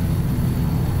hill.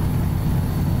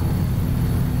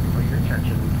 Oh, you're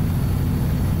catching them.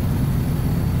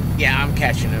 Yeah, I'm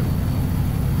catching him.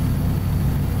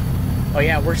 Oh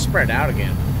yeah, we're spread out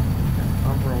again.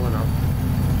 I'm rolling up.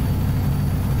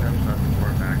 There's nothing for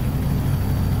it back.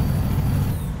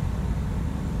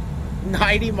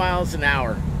 90 miles an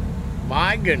hour.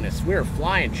 My goodness, we're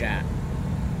flying, chat.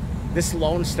 This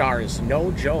Lone Star is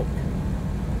no joke.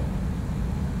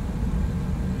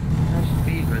 It has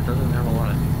speed, but it doesn't have a lot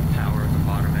of power at the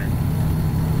bottom end.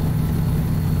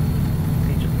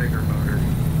 Needs a bigger motor.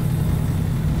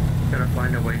 Gotta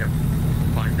find a way to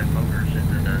find the motors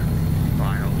into the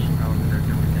files, however they're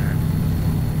doing that.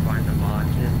 Find the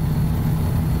mods in.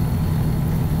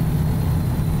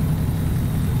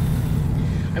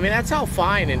 I mean, that's all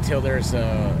fine until there's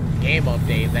a game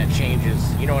update that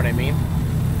changes, you know what I mean?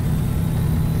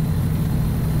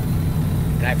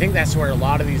 And I think that's where a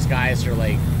lot of these guys are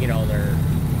like, you know, they're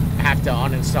have to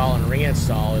uninstall and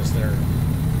reinstall as they're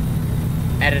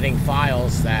editing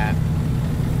files that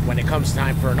when it comes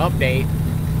time for an update,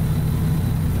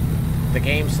 the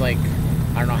game's like,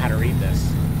 I don't know how to read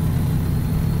this.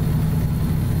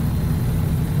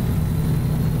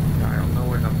 I don't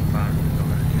know enough about it to know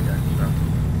how to do that stuff.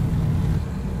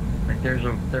 Like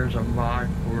there's a mod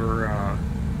for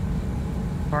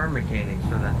car mechanics,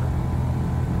 so that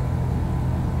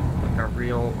like a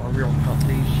real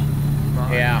company's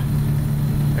mod. Yeah.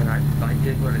 And I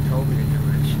did what it told me to do,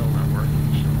 and it's still not working.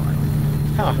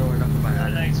 So I don't know enough about how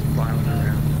to Nice. file it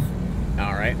around.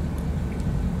 All right.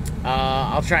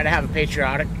 I'll try to have a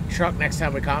patriotic truck next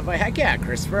time we convoy. Heck yeah,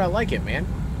 Christopher, I like it, man.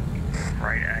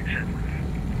 Right action.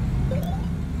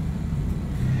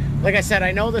 Like I said,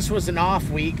 I know this was an off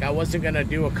week. I wasn't gonna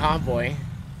do a convoy,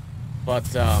 but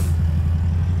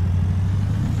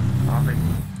Hopping.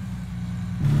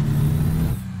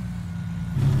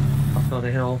 Up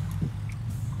the hill.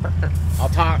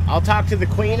 I'll talk to the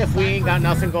Queen if we ain't got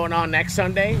nothing going on next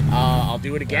Sunday. I'll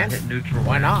do it again. Hit neutral.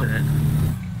 Why not? accident.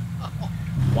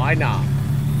 Why not?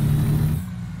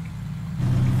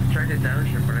 I tried to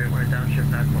downshift, but I didn't want to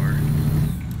downshift that far.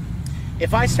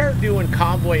 If I start doing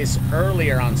convoys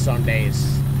earlier on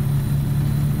Sundays,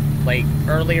 like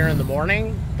earlier in the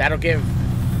morning, that'll give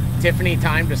Tiffany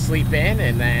time to sleep in,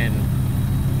 and then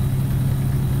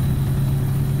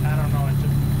I don't know.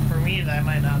 For me, that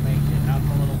might not make it. I'm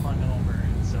a little hungover,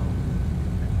 so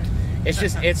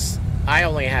it's I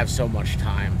only have so much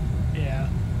time. yeah.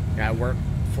 I work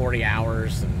 40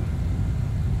 hours, and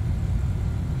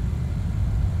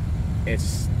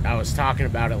I was talking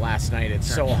about it last night.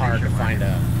 It's so hard to find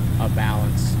a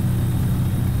balance.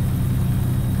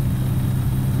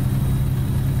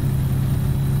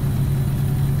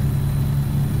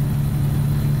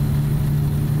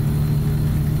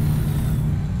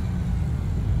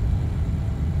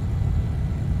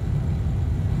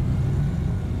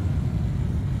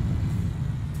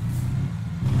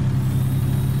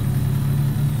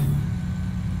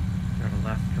 Got a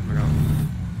left coming up.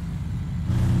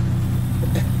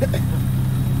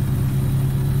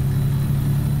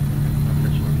 Not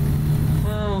this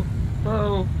one.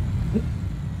 Whoa!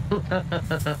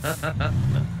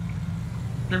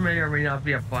 There may or may not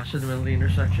be a bus in the middle of the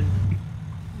intersection.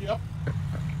 Yep.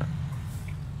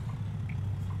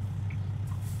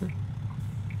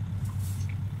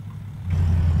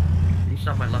 He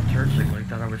saw my left turn signal. He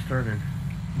thought I was turning.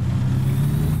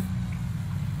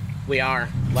 We are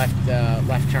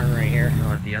left turn right here.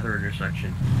 No, at the other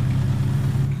intersection.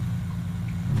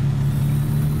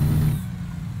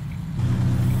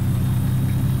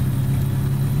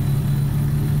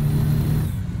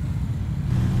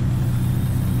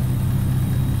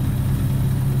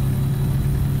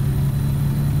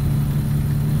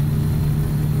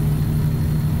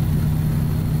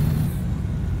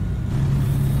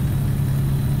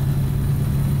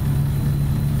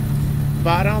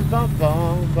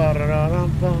 Ba-dum-bum-bum,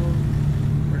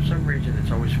 ba-da-dum-bum. For some reason,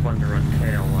 it's always fun to run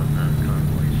tail on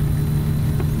convoys.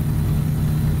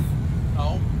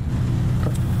 Oh.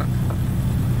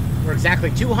 We're exactly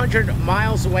 200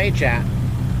 miles away, chat,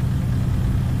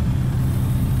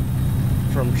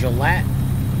 from Gillette,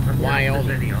 Wyoming. Is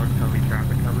there any oncoming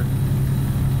traffic coming?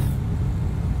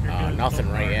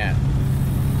 Nothing right yet.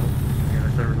 We got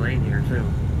a third lane here, too.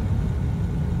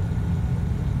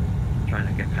 Trying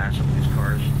to get past some of these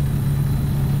cars.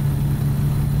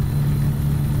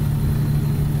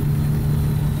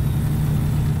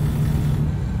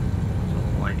 It's a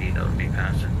little windy, though, to be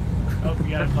passing. Oh, we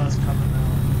got a bus coming now.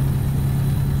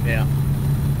 Yeah.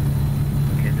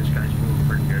 Okay, this guy's moving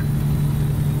pretty good.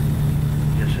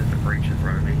 Just hit the brakes in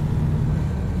front of me.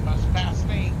 Bus past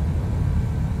me.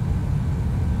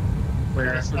 Where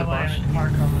Got a after the semi bus? and a car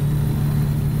coming.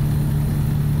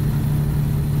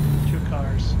 2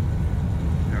 cars.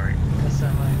 Alright, A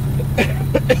semi.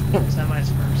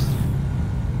 Semi's first.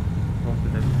 go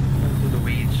through the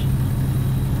weeds.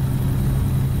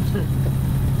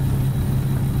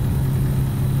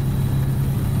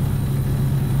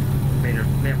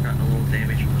 May have gotten a little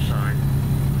damage from the side.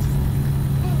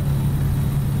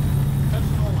 That's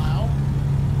not loud.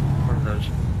 One of those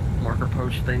marker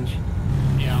post things.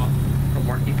 Yeah. A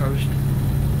marquee post.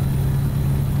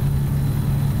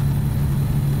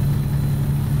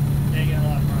 Yeah, you got a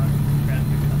lot of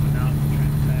traffic coming out and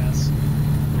trying to pass.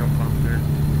 No bump there.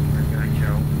 Our guy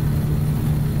Joe.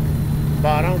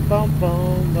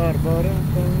 Ba-dum-bum-bum,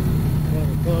 ba-da-ba-dum-bum,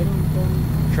 ba-da-ba-dum-bum.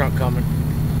 Truck coming.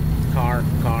 Car.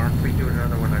 If we do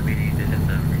another one, I may need to hit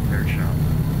the repair shop.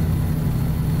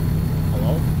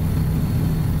 Hello?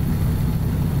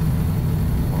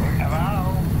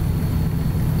 Hello?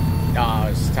 I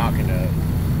was talking to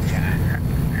chat.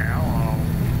 Hello?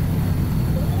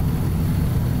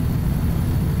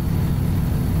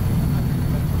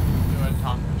 Do a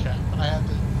talk to chat, but I had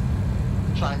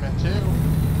to chime in too.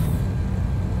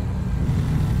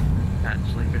 Pat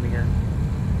sleeping again.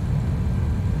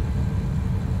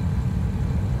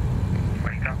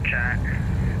 Wake up, Jack.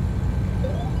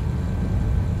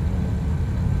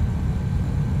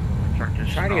 Truck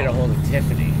just Trying to get a stopped. hold of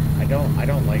Tiffany. I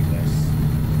don't like this.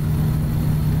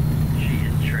 She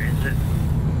in transit.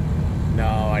 No,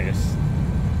 I just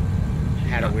She's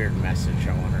had a not- weird message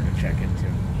I want her to check into.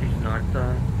 She's not,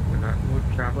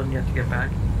 we're traveling yet to get back?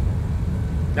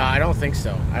 No, I don't think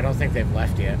so. I don't think they've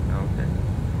left yet. Okay.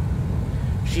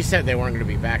 She said they weren't going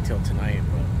to be back till tonight,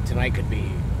 but tonight could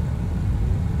be...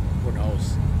 Who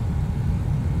knows?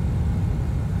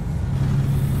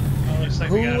 Oh, looks like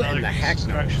Who we got in another the heck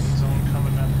construction knows? zone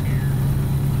coming up here.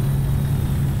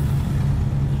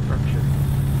 Structure.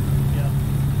 Yep.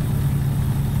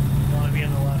 You want to be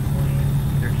in the left lane.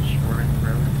 They're just swerving the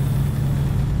road.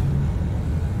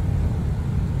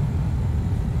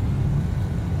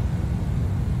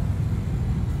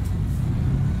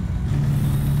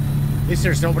 At least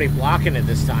there's nobody blocking it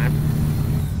this time.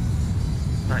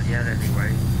 Not yet,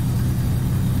 anyway.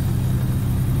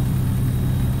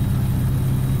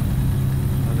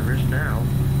 Oh, there is now.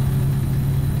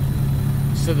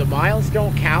 So the miles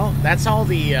don't count? That's all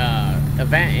the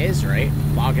event is, right?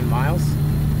 Logging miles?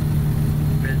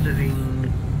 Visiting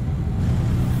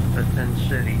the 10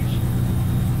 cities.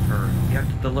 or you have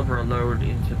to deliver a load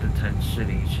into the 10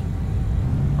 cities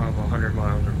of 100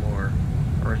 miles or more,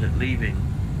 or is it leaving?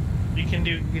 You can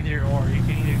do either or. You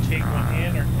can either take one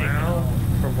in or take one out.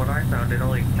 From what I found, it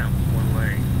only counts one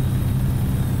way.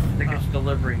 I think it's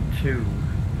delivering to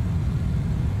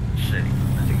the city.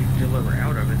 I think if you deliver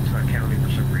out of it, it's not counting for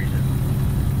some reason.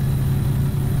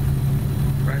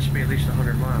 It has to be at least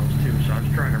 100 miles too, so I was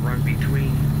trying to run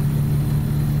between.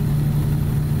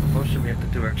 Most of them you have to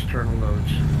do external loads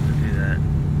to do that.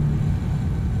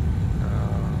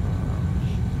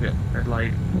 Yeah, red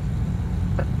light.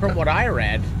 From what I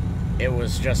read, it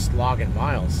was just logging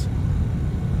miles.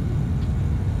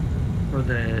 For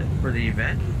the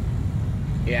event?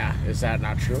 Yeah, is that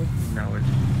not true? No, it's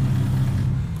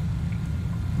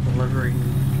delivering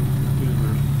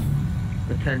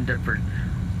to the 10 different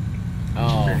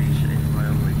cities in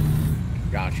Wyoming.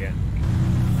 Gotcha.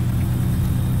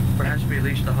 But it has to be at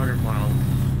least 100-mile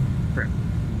trip.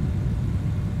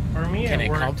 For me, Can it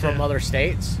come from other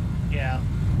states? Yeah.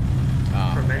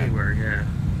 Oh, From okay. anywhere, yeah.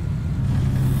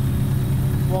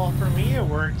 Well, for me, it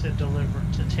worked to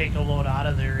take a load out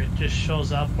of there. It just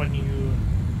shows up when you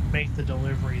make the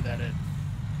delivery that it.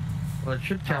 Well, it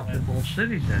should count in both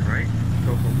cities then, right?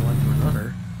 Go from one to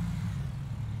another.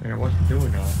 And it wasn't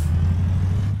doing that.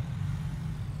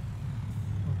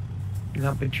 And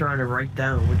I've been trying to write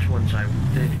down which ones I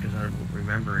did because I don't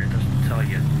remember. It doesn't tell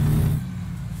you.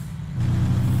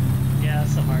 Yeah,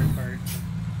 that's the hard part.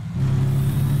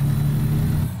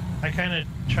 I kind of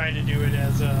try to do it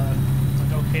as a, it's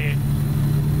like, okay,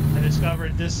 I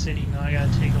discovered this city, now I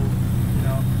gotta take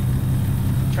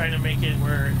trying to make it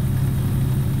where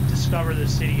discover the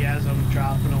city as I'm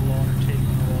dropping a load or taking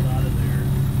a load out of there.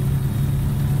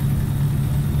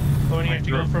 But when you have to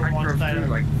go from one side of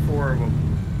like 4 of them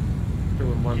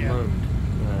doing one load.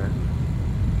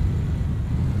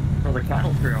 Well, the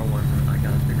cattle trail one, I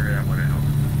gotta figure that one out.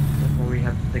 That's when we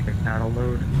have to take a cattle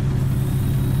load.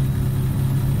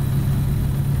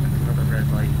 Another red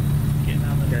light. Getting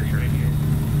out of the right here.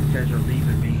 You guys are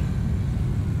leaving me.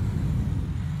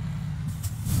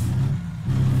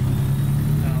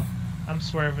 No, I'm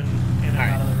swerving in and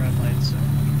out of the red light, so.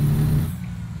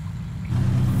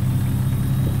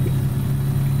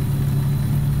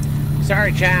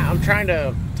 Sorry, chat. I'm trying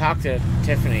to talk to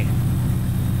Tiffany.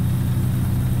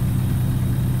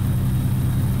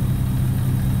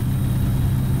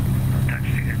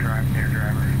 Texting the drive there,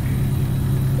 driver.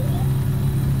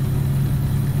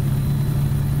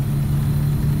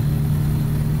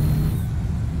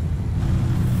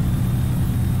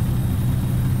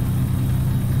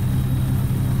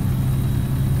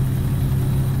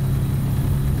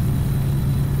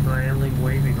 Wyoming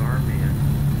waving army.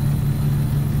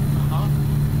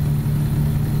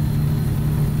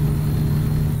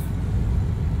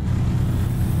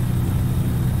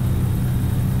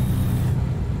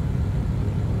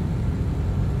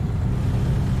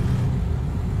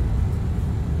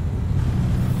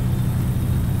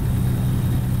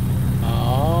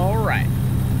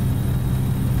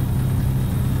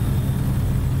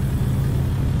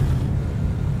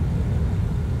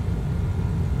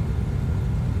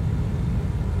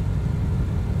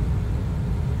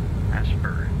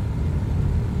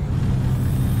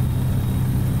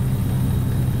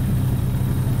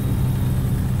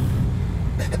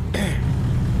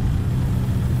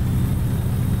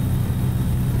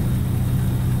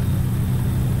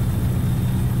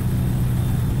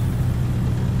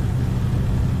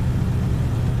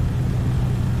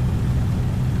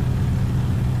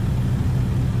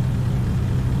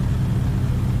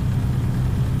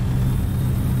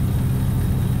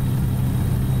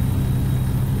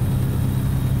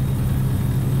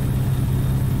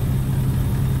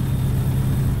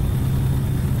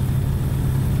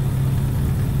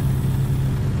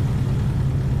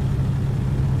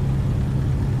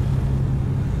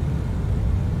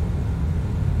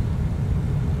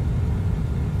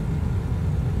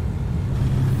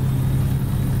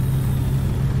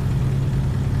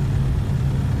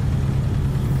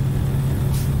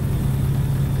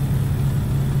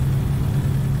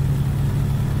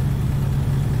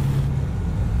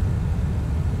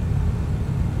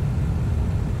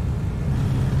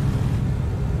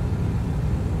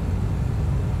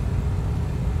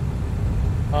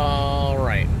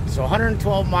 So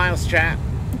 112 miles, chat.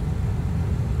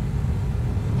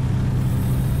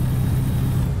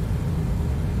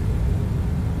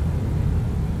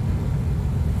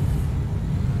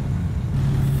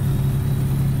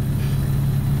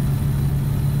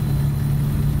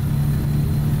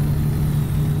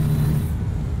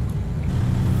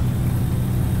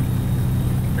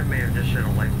 That may have just hit a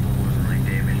light pole and really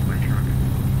damaged my truck.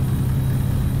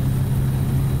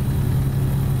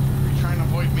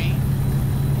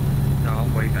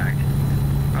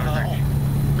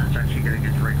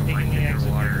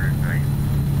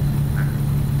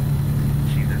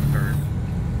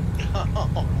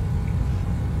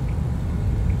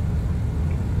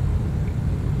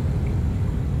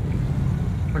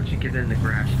 Once you get in the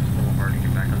grass, it's a little hard to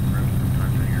get back on the road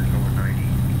sometimes when you're going 90.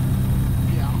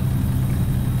 Yeah.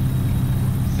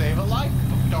 Save a life.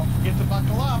 Don't forget to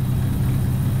buckle up.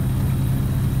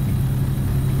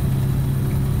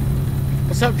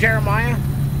 What's up, Jeremiah?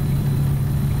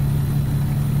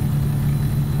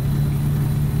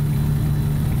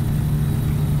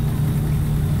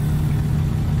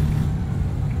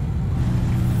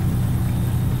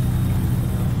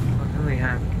 I only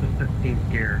have the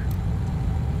 15th gear.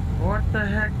 What the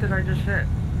heck did I just hit?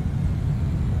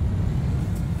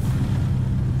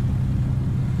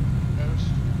 Ghost.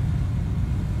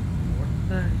 What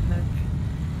the heck?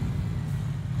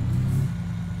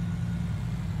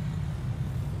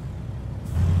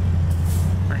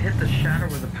 I hit the shadow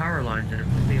of the power lines and it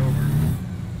flipped me over.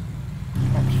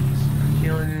 Oh, jeez. That's the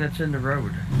only thing that's in the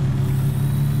road.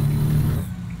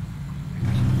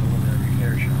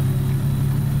 Repair shop.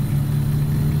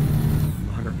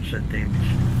 100%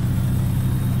 damage.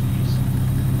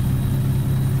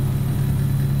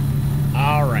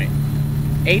 All right,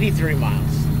 83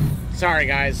 miles. Sorry,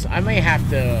 guys. I may have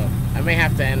to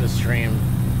end the stream.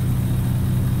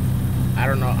 I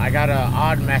don't know. I got an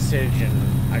odd message,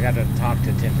 and I got to talk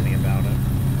to Tiffany about it.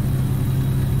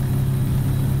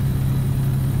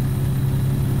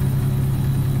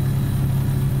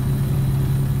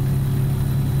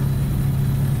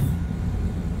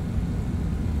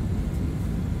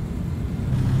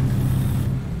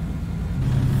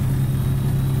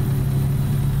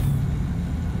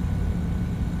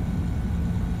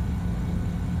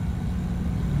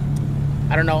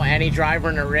 I don't know any driver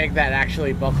in a rig that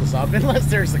actually buckles up unless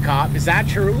there's a cop. Is that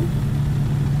true?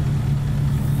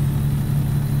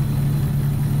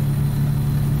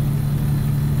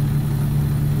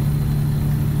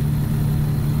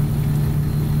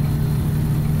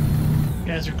 You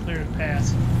guys are clear to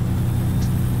pass.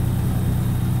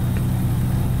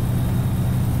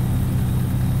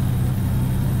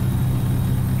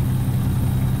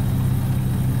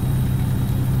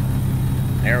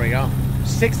 There we go.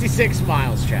 66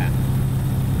 miles, chat.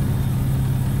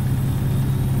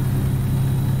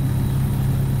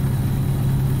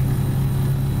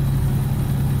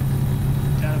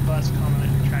 Got a bus coming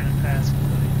and trying to pass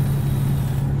somebody.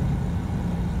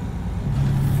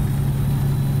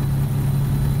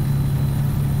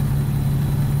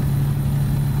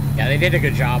 Yeah, they did a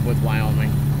good job with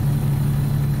Wyoming.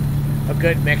 A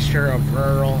good mixture of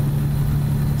rural,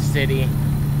 city,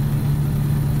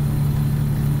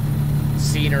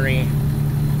 scenery.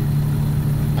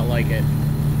 I like it.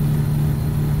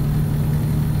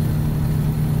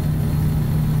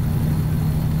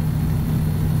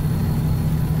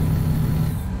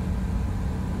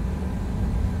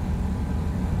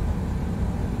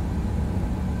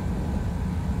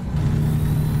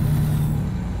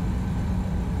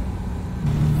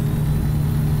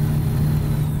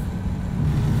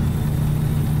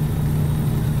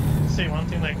 Say one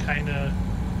thing that kind of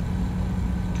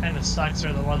sucks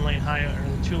are the one-lane highway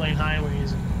or the two-lane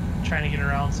highways and trying to get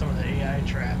around some of the AI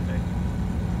traffic.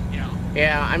 Yeah.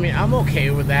 Yeah, I mean, I'm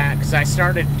okay with that because I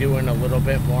started doing a little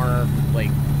bit more, like,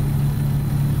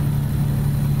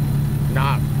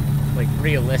 not, like,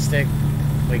 realistic,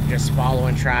 like, just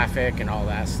following traffic and all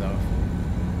that stuff.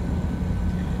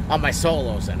 On my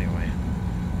solos, anyway.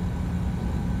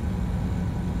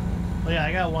 Well, yeah,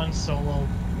 I got one solo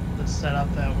that's set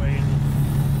up that way.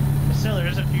 But still,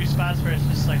 there's a few spots where it's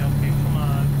just like, okay, come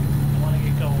on, I want to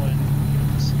get going, get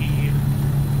up to speed.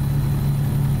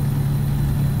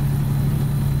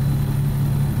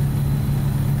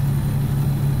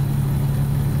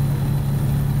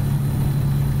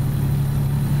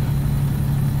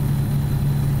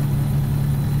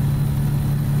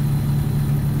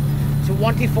 So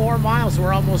 24 miles,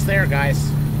 we're almost there,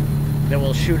 guys. Then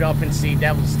we'll shoot up and see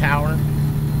Devil's Tower.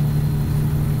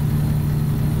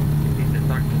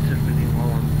 Talk to Tiffany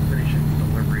while I'm finishing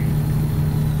delivery.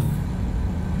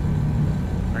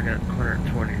 I got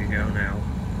 120 to go now.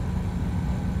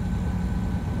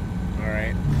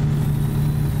 Alright.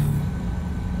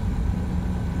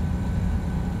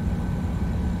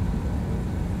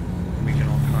 We can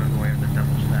all convoy of the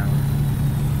Devil's Tower.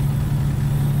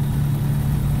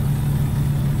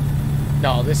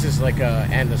 No, this is like a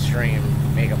end of stream,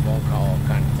 make a phone call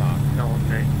kind of talk. No,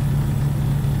 okay.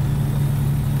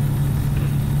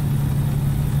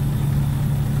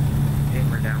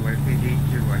 Hammer down, but if we need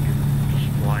to, I can just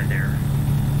fly there.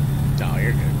 No,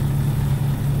 you're good.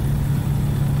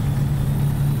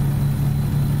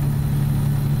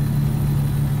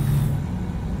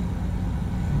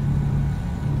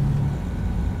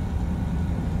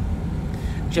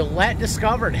 Gillette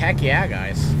discovered. Heck yeah,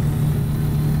 guys.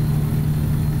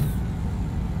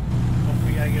 Oh,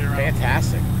 we gotta get around.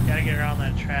 Fantastic. Gotta get around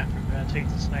that traffic. We're gonna take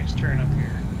this next turn up here.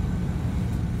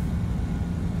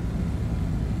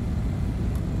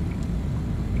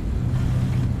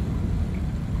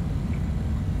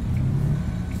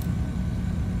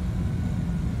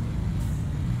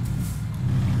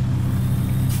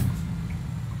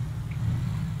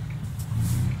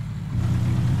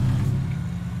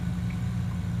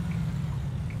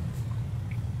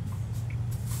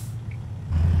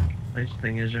 Nice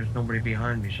thing is there's nobody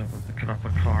behind me, so if I have to cut off a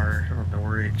car, I don't have to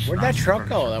worry. Where'd that truck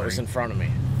go that was in front of me?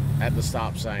 At the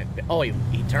stop sign. Oh,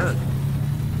 he turned.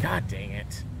 God dang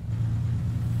it.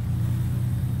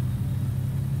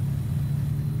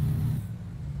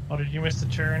 Oh, did you miss the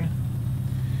turn?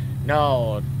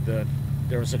 No,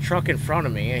 there was a truck in front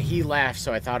of me, and he left,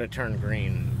 so I thought it turned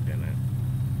green, didn't it?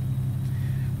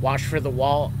 Watch for the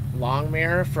long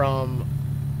mirror from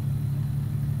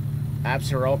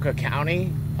Absaroka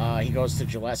County. He goes to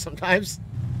Gillette sometimes.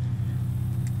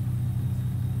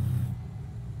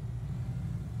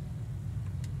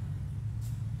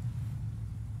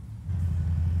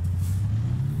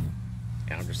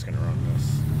 Yeah, I'm just gonna run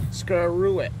this.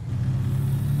 Screw it.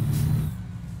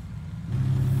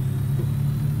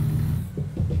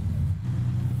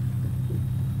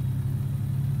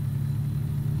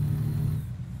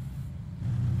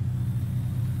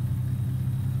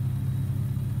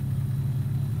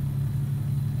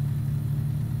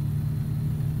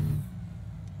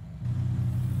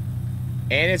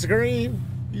 And it's green.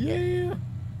 Yeah.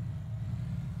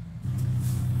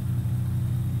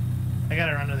 I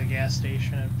gotta run to the gas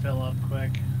station and fill up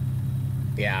quick.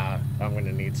 Yeah, I'm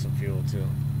gonna need some fuel too.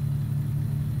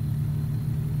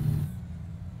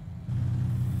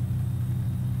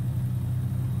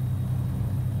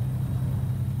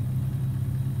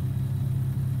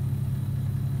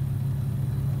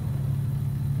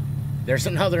 There's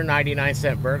another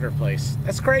 99-cent burger place.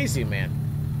 That's crazy, man.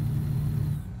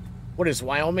 What is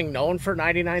Wyoming known for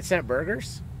 99-cent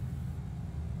burgers?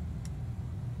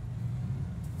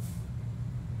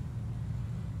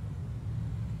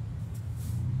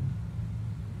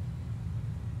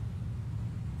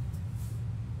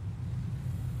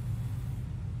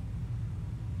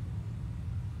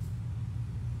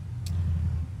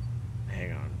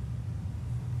 Hang on.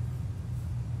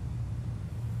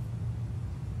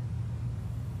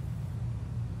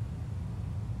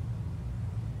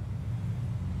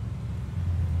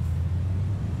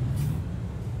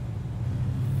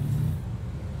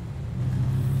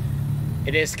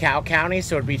 It is Cow County,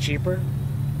 so it'd be cheaper.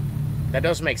 That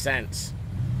does make sense.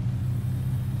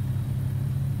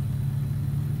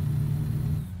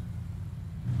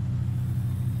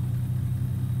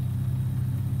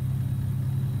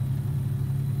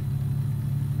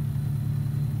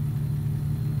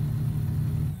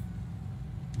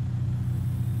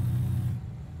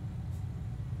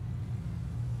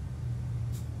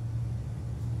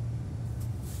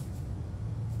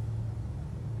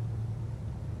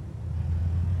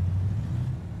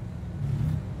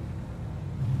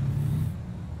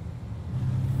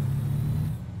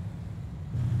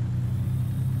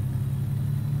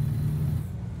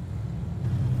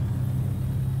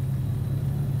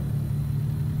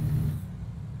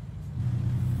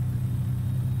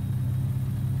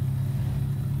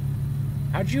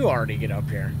 How'd you already get up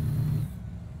here?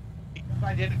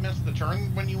 I didn't miss the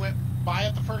turn when you went by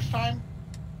it the first time.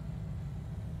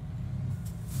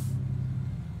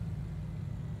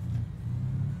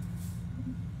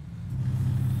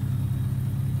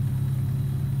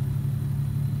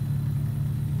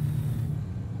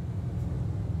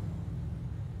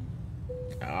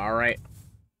 All right.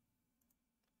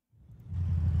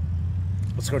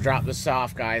 Let's go drop this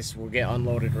off, guys. We'll get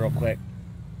unloaded real quick.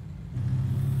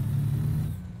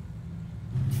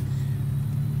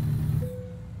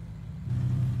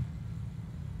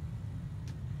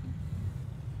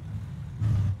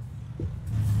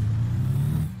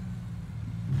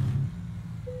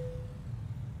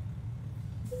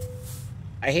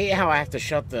 I hate how I have to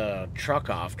shut the truck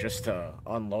off just to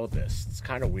unload this. It's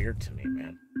kind of weird to me,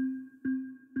 man.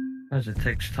 As it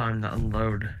takes time to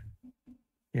unload.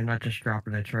 You're not just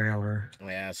dropping a trailer.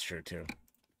 Yeah, that's true, too.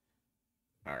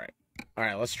 All right. All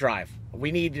right, let's drive.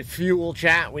 We need fuel,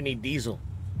 chat. We need diesel.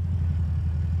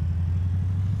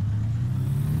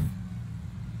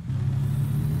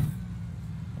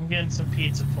 I'm getting some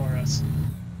pizza for us.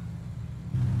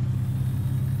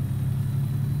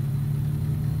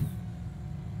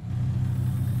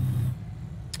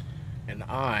 And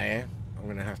I'm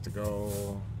going to have to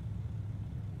go...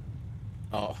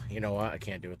 Oh, you know what? I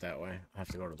can't do it that way. I have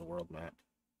to go to the world map.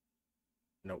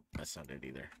 Nope, that's not it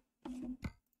either.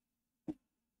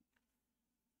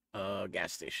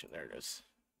 Gas station. There it is.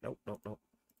 Nope, nope, nope.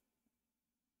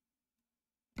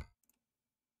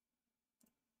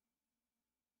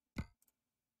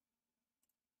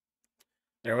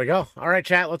 There we go. All right,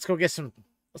 chat. Let's go get some.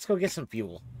 Let's go get some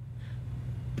fuel.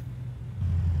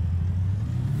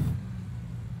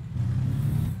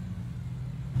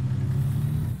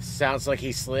 Sounds like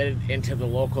he slid into the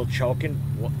local choking.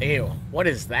 Ew, what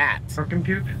is that? Choking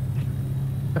puke?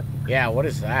 Yeah, what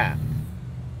is that?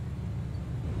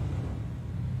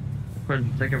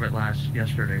 Couldn't think of it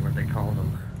yesterday what they called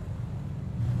them.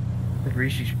 The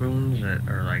greasy spoons that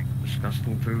are like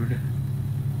disgusting food.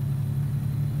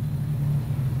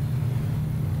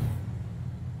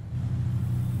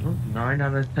 Oh, 9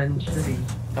 out of 10 cities.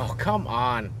 Oh, come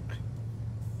on.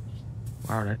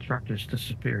 Wow, that truck just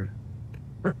disappeared.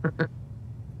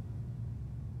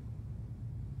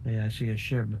 Yeah, I see a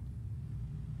shib.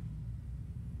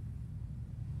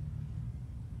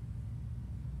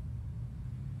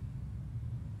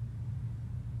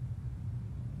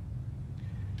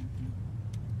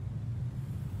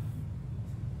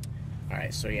 All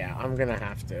right, so yeah, I'm gonna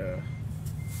have to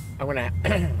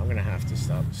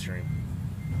stop the stream.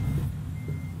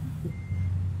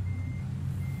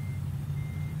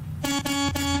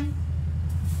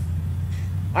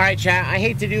 All right, chat. I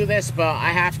hate to do this, but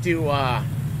I have to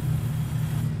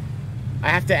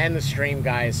end the stream,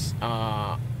 guys.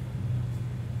 I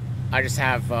just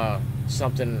have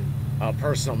something, a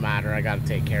personal matter I got to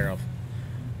take care of.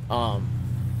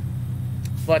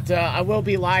 But I will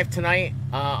be live tonight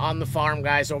on the farm,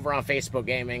 guys, over on Facebook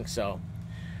Gaming. So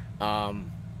I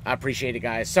appreciate it,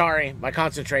 guys. Sorry, my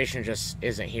concentration just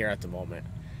isn't here at the moment.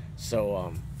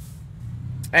 So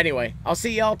anyway, I'll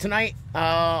see y'all tonight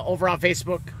over on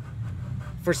Facebook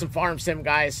for some Farm Sim,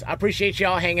 guys. I appreciate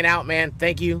y'all hanging out, man.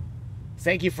 Thank you.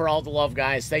 Thank you for all the love,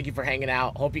 guys. Thank you for hanging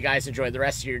out. Hope you guys enjoy the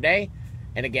rest of your day.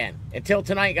 And again, until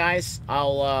tonight, guys,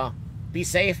 I'll be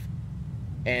safe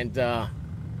and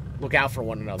look out for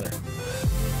one another.